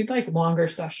that. If you'd like longer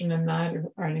session in that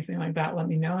or anything like that, let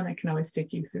me know, and I can always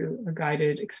take you through a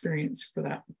guided experience for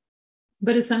that.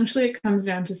 But essentially, it comes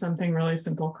down to something really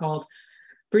simple called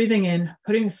breathing in,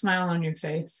 putting a smile on your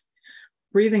face,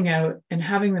 breathing out, and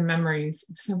having the memories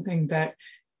of something that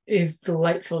is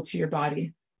delightful to your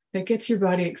body, that gets your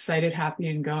body excited, happy,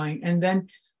 and going. And then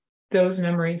those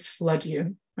memories flood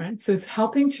you, right? So it's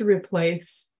helping to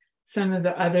replace some of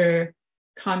the other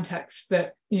contexts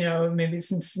that, maybe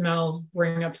some smells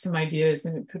bring up some ideas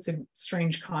and it puts a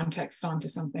strange context onto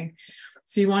something.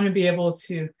 So you want to be able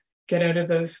to get out of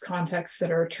those contexts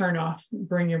that are a turn off,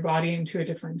 bring your body into a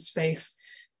different space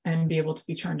and be able to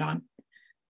be turned on.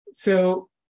 So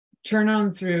turn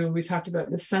on through, we talked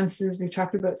about the senses, we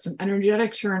talked about some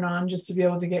energetic turn on just to be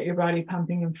able to get your body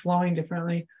pumping and flowing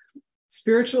differently.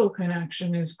 Spiritual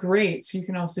connection is great. So you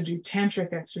can also do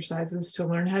tantric exercises to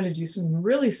learn how to do some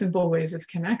really simple ways of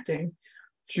connecting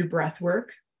through breath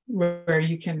work, where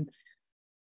you can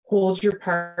hold your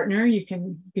partner, you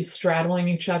can be straddling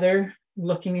each other,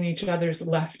 looking in each other's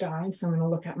left eye. So I'm going to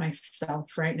look at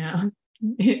myself right now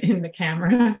in the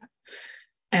camera,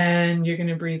 and you're going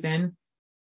to breathe in,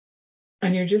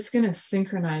 and you're just going to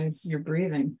synchronize your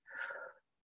breathing.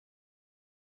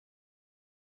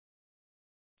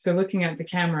 So looking at the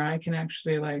camera, I can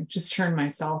actually just turn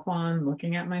myself on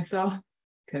looking at myself,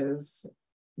 because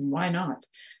why not?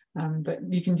 But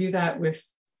you can do that with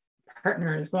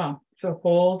partner as well. So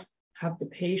hold, have the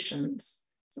patience.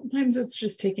 Sometimes it's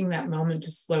just taking that moment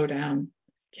to slow down,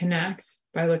 connect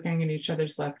by looking at each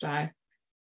other's left eye,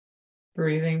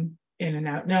 breathing in and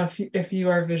out. Now, if you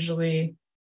are visually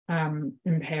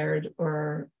impaired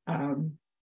or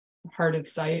hard of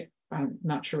sight, I'm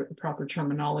not sure what the proper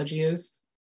terminology is,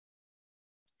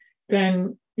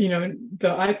 then,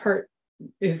 the eye part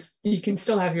is, you can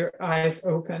still have your eyes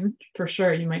open for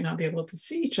sure. You might not be able to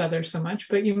see each other so much,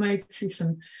 but you might see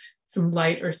some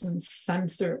light or some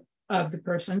sensor of the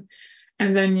person.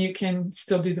 And then you can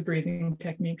still do the breathing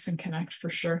techniques and connect for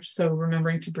sure. So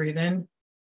remembering to breathe in.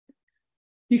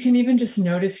 You can even just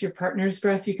notice your partner's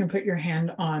breath. You can put your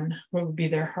hand on what would be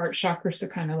their heart chakra, so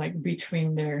kind of like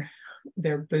between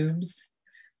their boobs.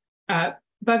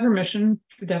 By permission,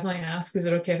 definitely ask, is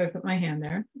it okay if I put my hand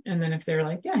there? And then if they're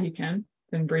like, yeah, you can,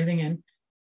 then breathing in,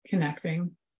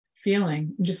 connecting,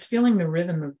 just feeling the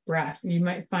rhythm of breath. You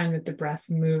might find that the breath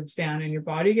moves down and your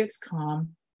body gets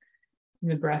calm,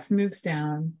 and the breath moves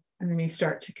down, and then you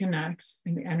start to connect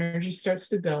and the energy starts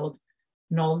to build,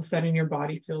 and all of a sudden your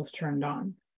body feels turned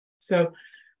on. So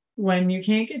when you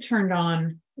can't get turned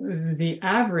on the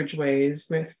average ways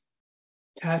with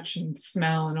touch and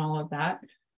smell and all of that,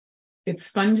 it's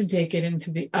fun to take it into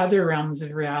the other realms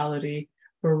of reality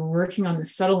where we're working on the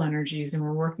subtle energies and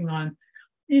we're working on,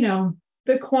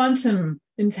 the quantum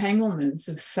entanglements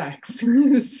of sex.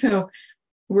 So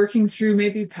working through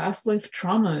maybe past life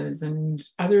traumas and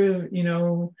other,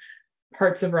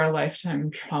 parts of our lifetime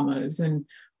traumas and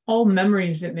all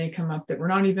memories that may come up that we're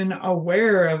not even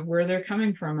aware of where they're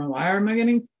coming from. And why am I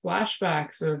getting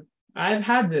flashbacks? Or I've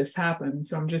had this happen.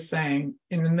 So I'm just saying,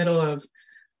 in the middle of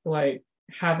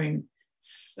having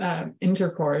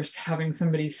intercourse, having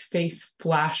somebody's face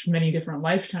flash many different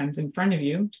lifetimes in front of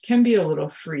you can be a little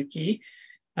freaky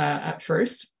at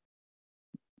first.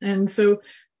 And so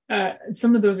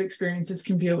some of those experiences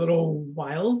can be a little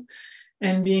wild,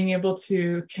 and being able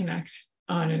to connect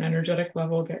on an energetic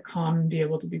level, get calm, and be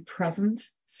able to be present,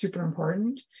 super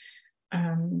important.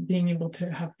 Being able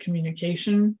to have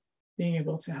communication, being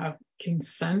able to have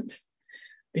consent,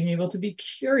 being able to be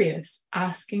curious,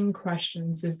 asking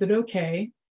questions. Is it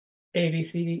okay? A, B,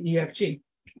 C, D, E, F, G,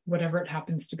 whatever it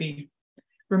happens to be.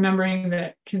 Remembering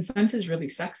that consent is really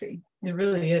sexy. It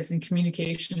really is. And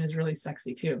communication is really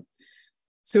sexy too.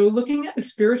 So looking at the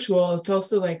spiritual, it's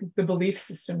also like the belief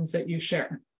systems that you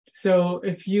share. So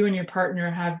if you and your partner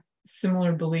have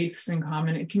similar beliefs in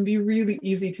common, it can be really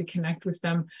easy to connect with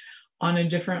them on a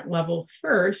different level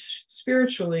first,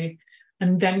 spiritually,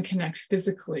 and then connect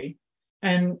physically.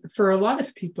 And for a lot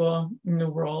of people in the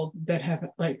world that have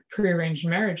prearranged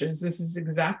marriages, this is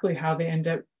exactly how they end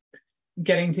up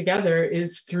getting together,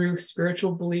 is through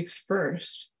spiritual beliefs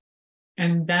first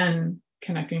and then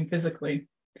connecting physically.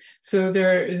 So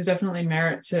there is definitely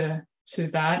merit to to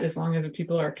that, as long as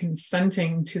people are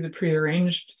consenting to the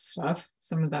prearranged stuff.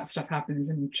 Some of that stuff happens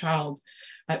in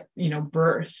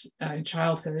birth,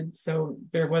 childhood. So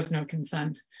there was no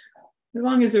consent. As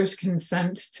long as there's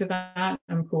consent to that,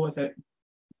 I'm cool with it.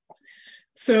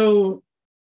 So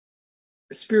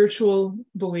spiritual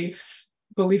beliefs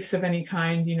of any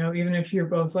kind, even if you're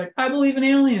both like, I believe in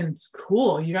aliens,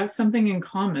 cool, you got something in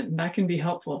common, that can be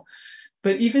helpful.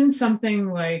 But even something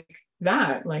like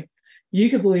that, like you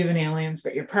could believe in aliens,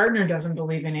 but your partner doesn't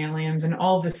believe in aliens, and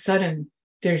all of a sudden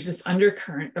there's this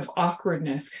undercurrent of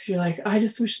awkwardness because you're like, I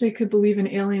just wish they could believe in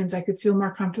aliens. I could feel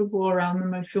more comfortable around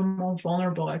them. I'd feel more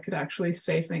vulnerable. I could actually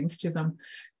say things to them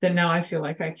that now I feel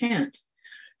like I can't.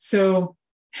 So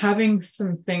having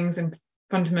some things and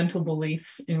fundamental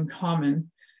beliefs in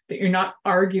common, that you're not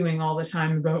arguing all the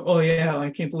time about, oh yeah, I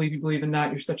can't believe you believe in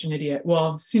that, you're such an idiot.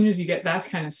 Well, as soon as you get that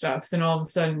kind of stuff, then all of a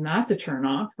sudden that's a turn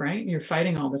off, right? You're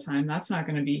fighting all the time. That's not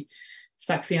going to be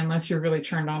sexy unless you're really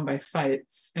turned on by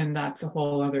fights, and that's a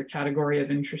whole other category of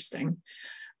interesting.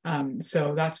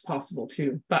 So that's possible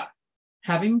too. But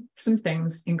having some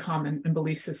things in common and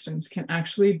belief systems can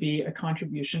actually be a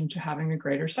contribution to having a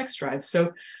greater sex drive.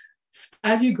 So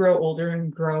as you grow older and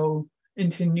grow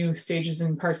into new stages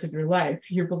and parts of your life,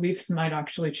 your beliefs might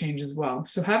actually change as well.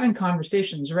 So having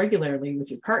conversations regularly with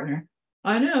your partner,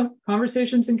 I know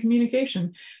conversations and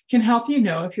communication can help you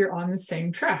know if you're on the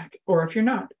same track or if you're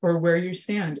not, or where you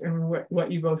stand and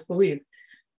what you both believe.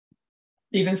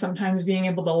 Even sometimes being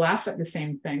able to laugh at the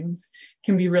same things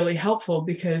can be really helpful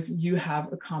because you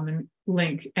have a common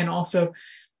link. And also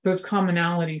those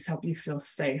commonalities help you feel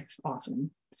safe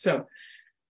often. So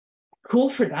cool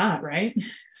for that, right?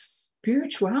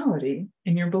 Spirituality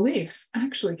and your beliefs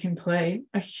actually can play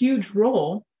a huge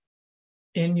role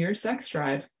in your sex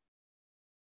drive.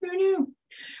 Who knew?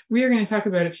 We are going to talk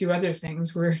about a few other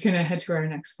things. We're going to head to our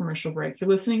next commercial break.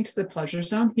 You're listening to The Pleasure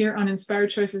Zone here on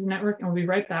Inspired Choices Network, and we'll be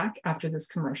right back after this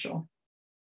commercial.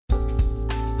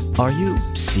 Are you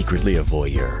secretly a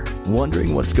voyeur,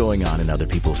 wondering what's going on in other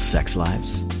people's sex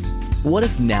lives? What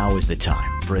if now is the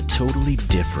time for a totally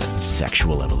different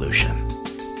sexual evolution?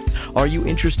 Are you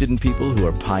interested in people who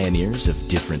are pioneers of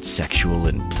different sexual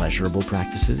and pleasurable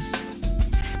practices?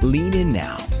 Lean in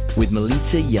now with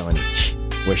Milica Jelenic,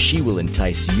 where she will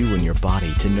entice you and your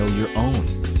body to know your own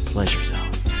pleasure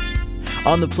zone.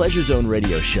 On the Pleasure Zone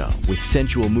radio show with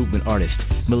sensual movement artist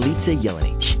Milica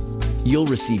Jelenic, you'll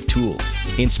receive tools,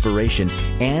 inspiration,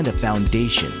 and a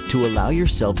foundation to allow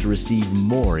yourself to receive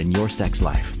more in your sex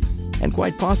life, and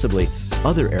quite possibly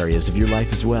other areas of your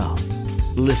life as well.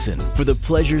 Listen for the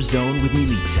Pleasure Zone with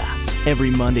Milica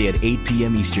every Monday at 8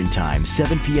 p.m. Eastern Time,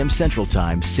 7 p.m. Central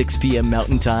Time, 6 p.m.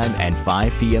 Mountain Time, and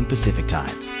 5 p.m. Pacific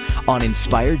Time on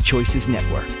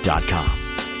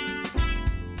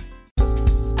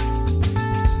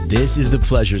InspiredChoicesNetwork.com. This is the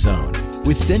Pleasure Zone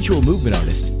with sensual movement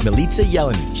artist Milica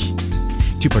Jelenic.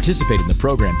 To participate in the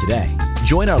program today,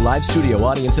 join our live studio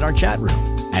audience in our chat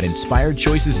room at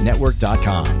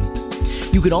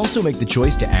InspiredChoicesNetwork.com. You can also make the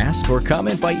choice to ask or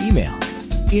comment by email.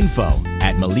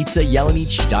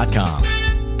 info@MilicaJelenic.com.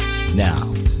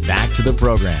 Now, back to the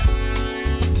program.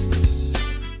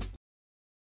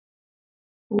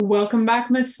 Welcome back,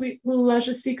 my sweet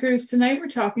pleasure seekers. Tonight we're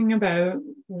talking about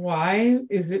why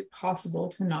is it possible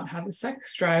to not have a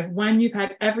sex drive when you've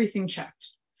had everything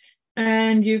checked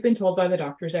and you've been told by the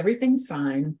doctors everything's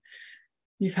fine.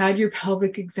 You've had your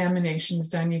pelvic examinations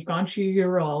done, you've gone to your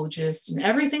urologist, and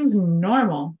everything's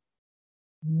normal.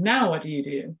 Now what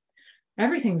do?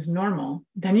 Everything's normal.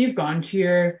 Then you've gone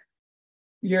to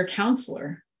your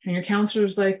counselor, and your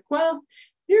counselor's like, well,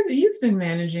 you've been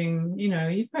managing,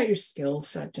 you've got your skills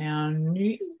set down,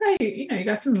 you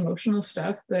got some emotional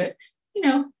stuff, but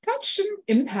that shouldn't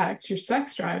impact your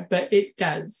sex drive. But it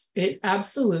does. It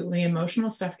absolutely, emotional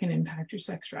stuff can impact your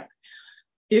sex drive.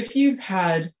 If you've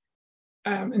had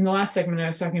in the last segment, I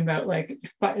was talking about like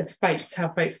fights, how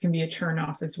fights can be a turn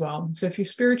off as well. So if you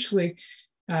spiritually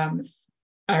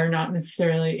are not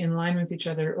necessarily in line with each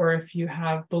other, or if you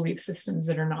have belief systems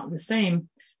that are not the same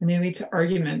and they lead to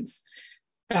arguments,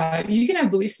 you can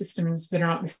have belief systems that are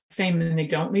not the same and they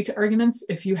don't lead to arguments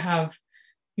if you have,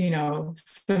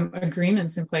 some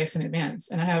agreements in place in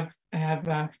advance. And I have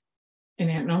an aunt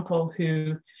and uncle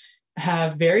who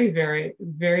have very, very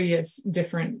various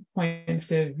different points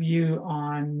of view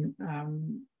on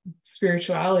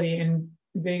spirituality, and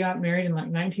they got married in like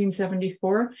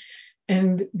 1974.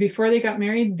 And before they got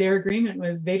married, their agreement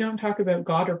was they don't talk about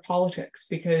God or politics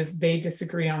because they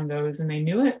disagree on those, and they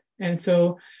knew it. And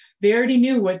so they already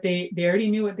knew what they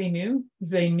knew.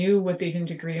 They knew what they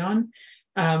didn't agree on.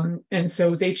 And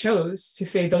so they chose to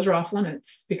say those are off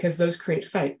limits because those create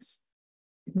fights.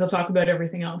 They'll talk about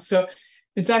everything else. So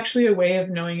it's actually a way of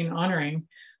knowing and honoring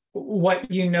what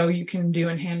you know you can do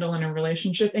and handle in a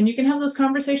relationship. And you can have those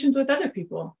conversations with other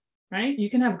people, right? You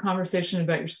can have a conversation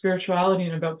about your spirituality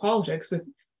and about politics with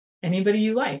anybody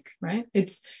you like, right?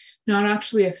 It's not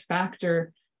actually a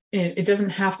factor. It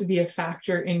doesn't have to be a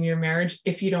factor in your marriage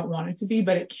if you don't want it to be,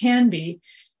 but it can be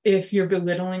if you're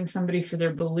belittling somebody for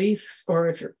their beliefs, or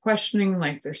if you're questioning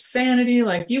like their sanity,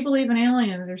 like you believe in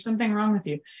aliens, there's something wrong with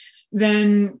you,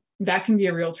 then that can be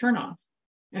a real turnoff,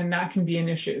 and that can be an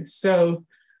issue. So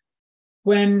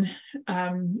when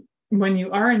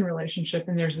you are in a relationship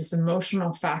and there's this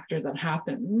emotional factor that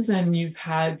happens, and you've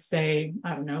had, say,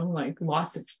 I don't know, like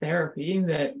lots of therapy,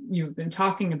 that you've been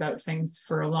talking about things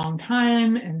for a long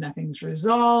time and nothing's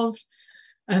resolved,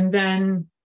 and then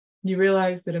you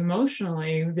realize that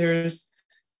emotionally there's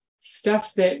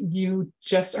stuff that you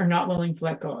just are not willing to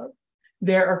let go of.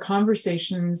 There are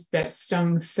conversations that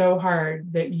stung so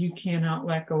hard that you cannot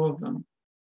let go of them.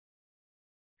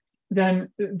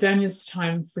 Then it's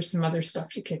time for some other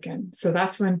stuff to kick in. So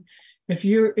that's when, if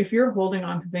you're holding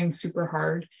on to things super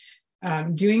hard,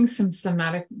 doing some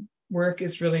somatic work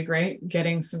is really great.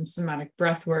 Getting some somatic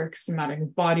breath work,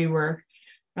 somatic body work,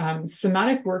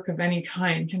 somatic work of any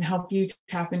kind can help you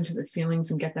tap into the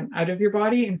feelings and get them out of your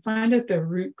body and find out the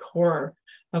root core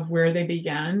of where they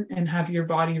began and have your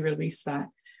body release that.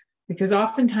 Because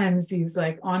oftentimes these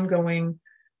like ongoing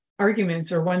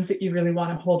arguments are ones that you really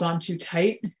want to hold on to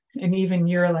tight. And even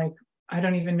you're like, I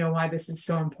don't even know why this is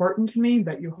so important to me,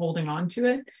 but you're holding on to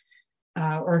it.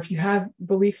 Or if you have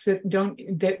beliefs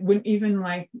that wouldn't even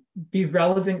like be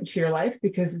relevant to your life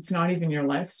because it's not even your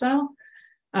lifestyle,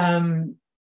 then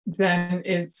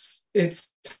it's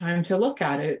time to look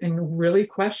at it and really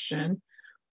question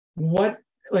what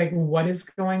is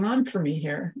going on for me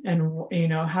here. And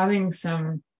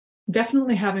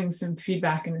definitely having some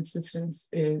feedback and assistance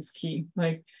is key.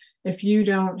 Like if you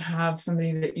don't have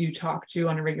somebody that you talk to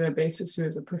on a regular basis who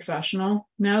is a professional,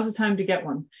 now's the time to get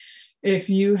one. If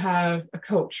you have a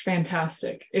coach,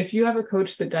 fantastic. If you have a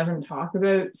coach that doesn't talk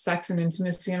about sex and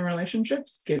intimacy and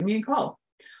relationships, give me a call.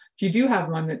 If you do have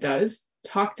one that does,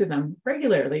 talk to them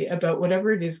regularly about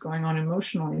whatever it is going on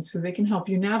emotionally so they can help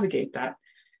you navigate that.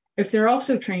 If they're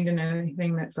also trained in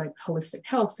anything that's like holistic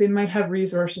health, they might have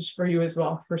resources for you as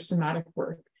well for somatic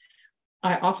work.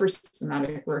 I offer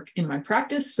somatic work in my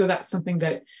practice, so that's something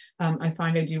that I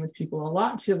find I do with people a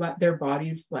lot, to let their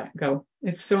bodies let go.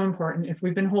 It's so important. If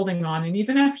we've been holding on, and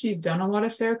even after you've done a lot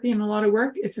of therapy and a lot of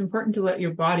work, it's important to let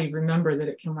your body remember that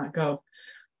it can let go,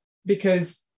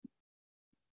 because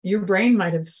your brain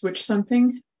might have switched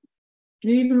something.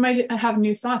 You even might have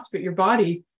new thoughts, but your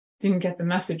body didn't get the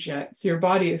message yet. So your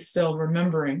body is still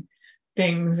remembering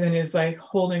things and is like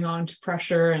holding on to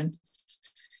pressure. And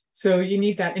so you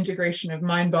need that integration of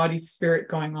mind, body, spirit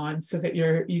going on so that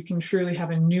you can truly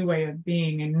have a new way of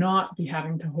being and not be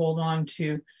having to hold on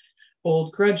to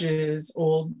old grudges,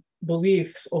 old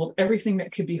beliefs, old everything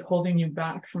that could be holding you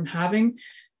back from having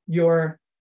your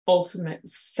ultimate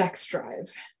sex drive.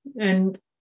 And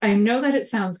I know that it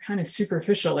sounds kind of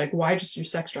superficial, like why just your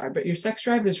sex drive? But your sex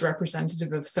drive is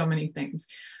representative of so many things.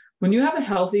 When you have a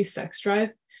healthy sex drive,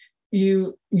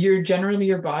 your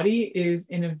body is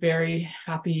in a very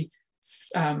happy,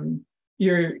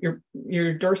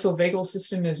 your dorsal vagal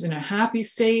system is in a happy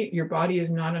state. Your body is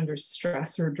not under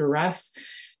stress or duress.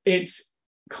 It's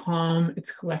calm,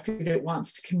 it's collected, it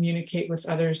wants to communicate with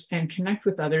others and connect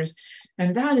with others.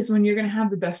 And that is when you're going to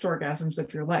have the best orgasms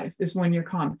of your life, is when you're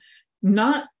calm. You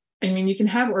can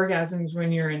have orgasms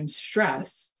when you're in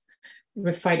stress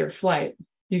with fight or flight.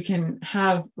 You can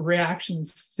have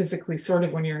reactions physically sort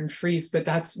of when you're in freeze, but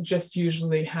that's just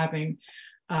usually having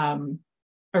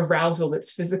arousal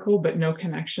that's physical, but no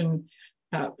connection,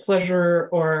 pleasure,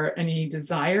 or any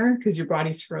desire, because your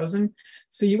body's frozen.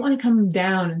 So you want to come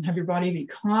down and have your body be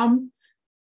calm,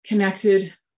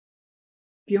 connected,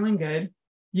 feeling good,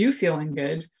 you feeling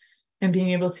good, and being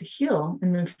able to heal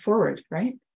and move forward,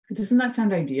 right? Doesn't that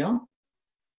sound ideal?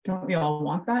 Don't we all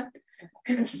want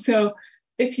that? So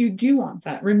if you do want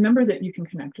that, remember that you can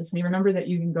connect with me. Remember that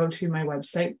you can go to my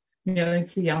website,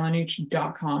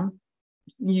 milica.com.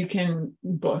 You can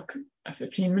book a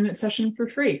 15-minute session for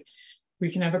free.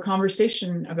 We can have a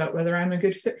conversation about whether I'm a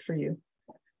good fit for you.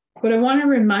 But I want to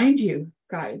remind you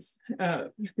guys,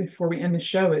 before we end the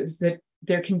show, is that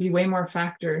there can be way more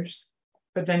factors,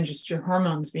 but then just your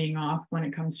hormones being off when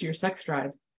it comes to your sex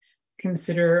drive.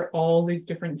 Consider all these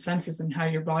different senses and how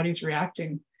your body's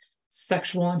reacting.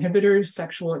 Sexual inhibitors,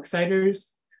 sexual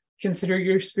exciters. Consider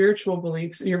your spiritual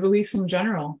beliefs, your beliefs in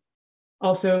general.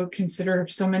 Also consider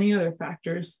so many other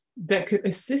factors that could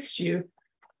assist you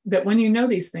that when you know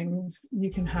these things,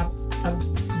 you can have a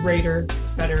greater,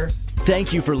 better.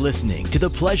 Thank you for listening to The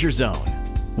Pleasure Zone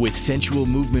with sensual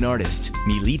movement artist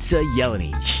Milica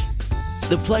Jelenic.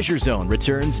 The Pleasure Zone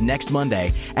returns next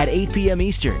Monday at 8 p.m.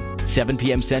 Eastern, 7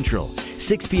 p.m. Central,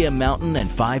 6 p.m. Mountain,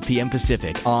 and 5 p.m.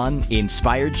 Pacific on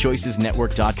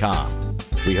InspiredChoicesNetwork.com.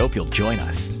 We hope you'll join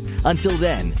us. Until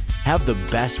then, have the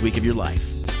best week of your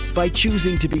life by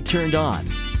choosing to be turned on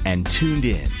and tuned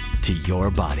in to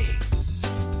your body.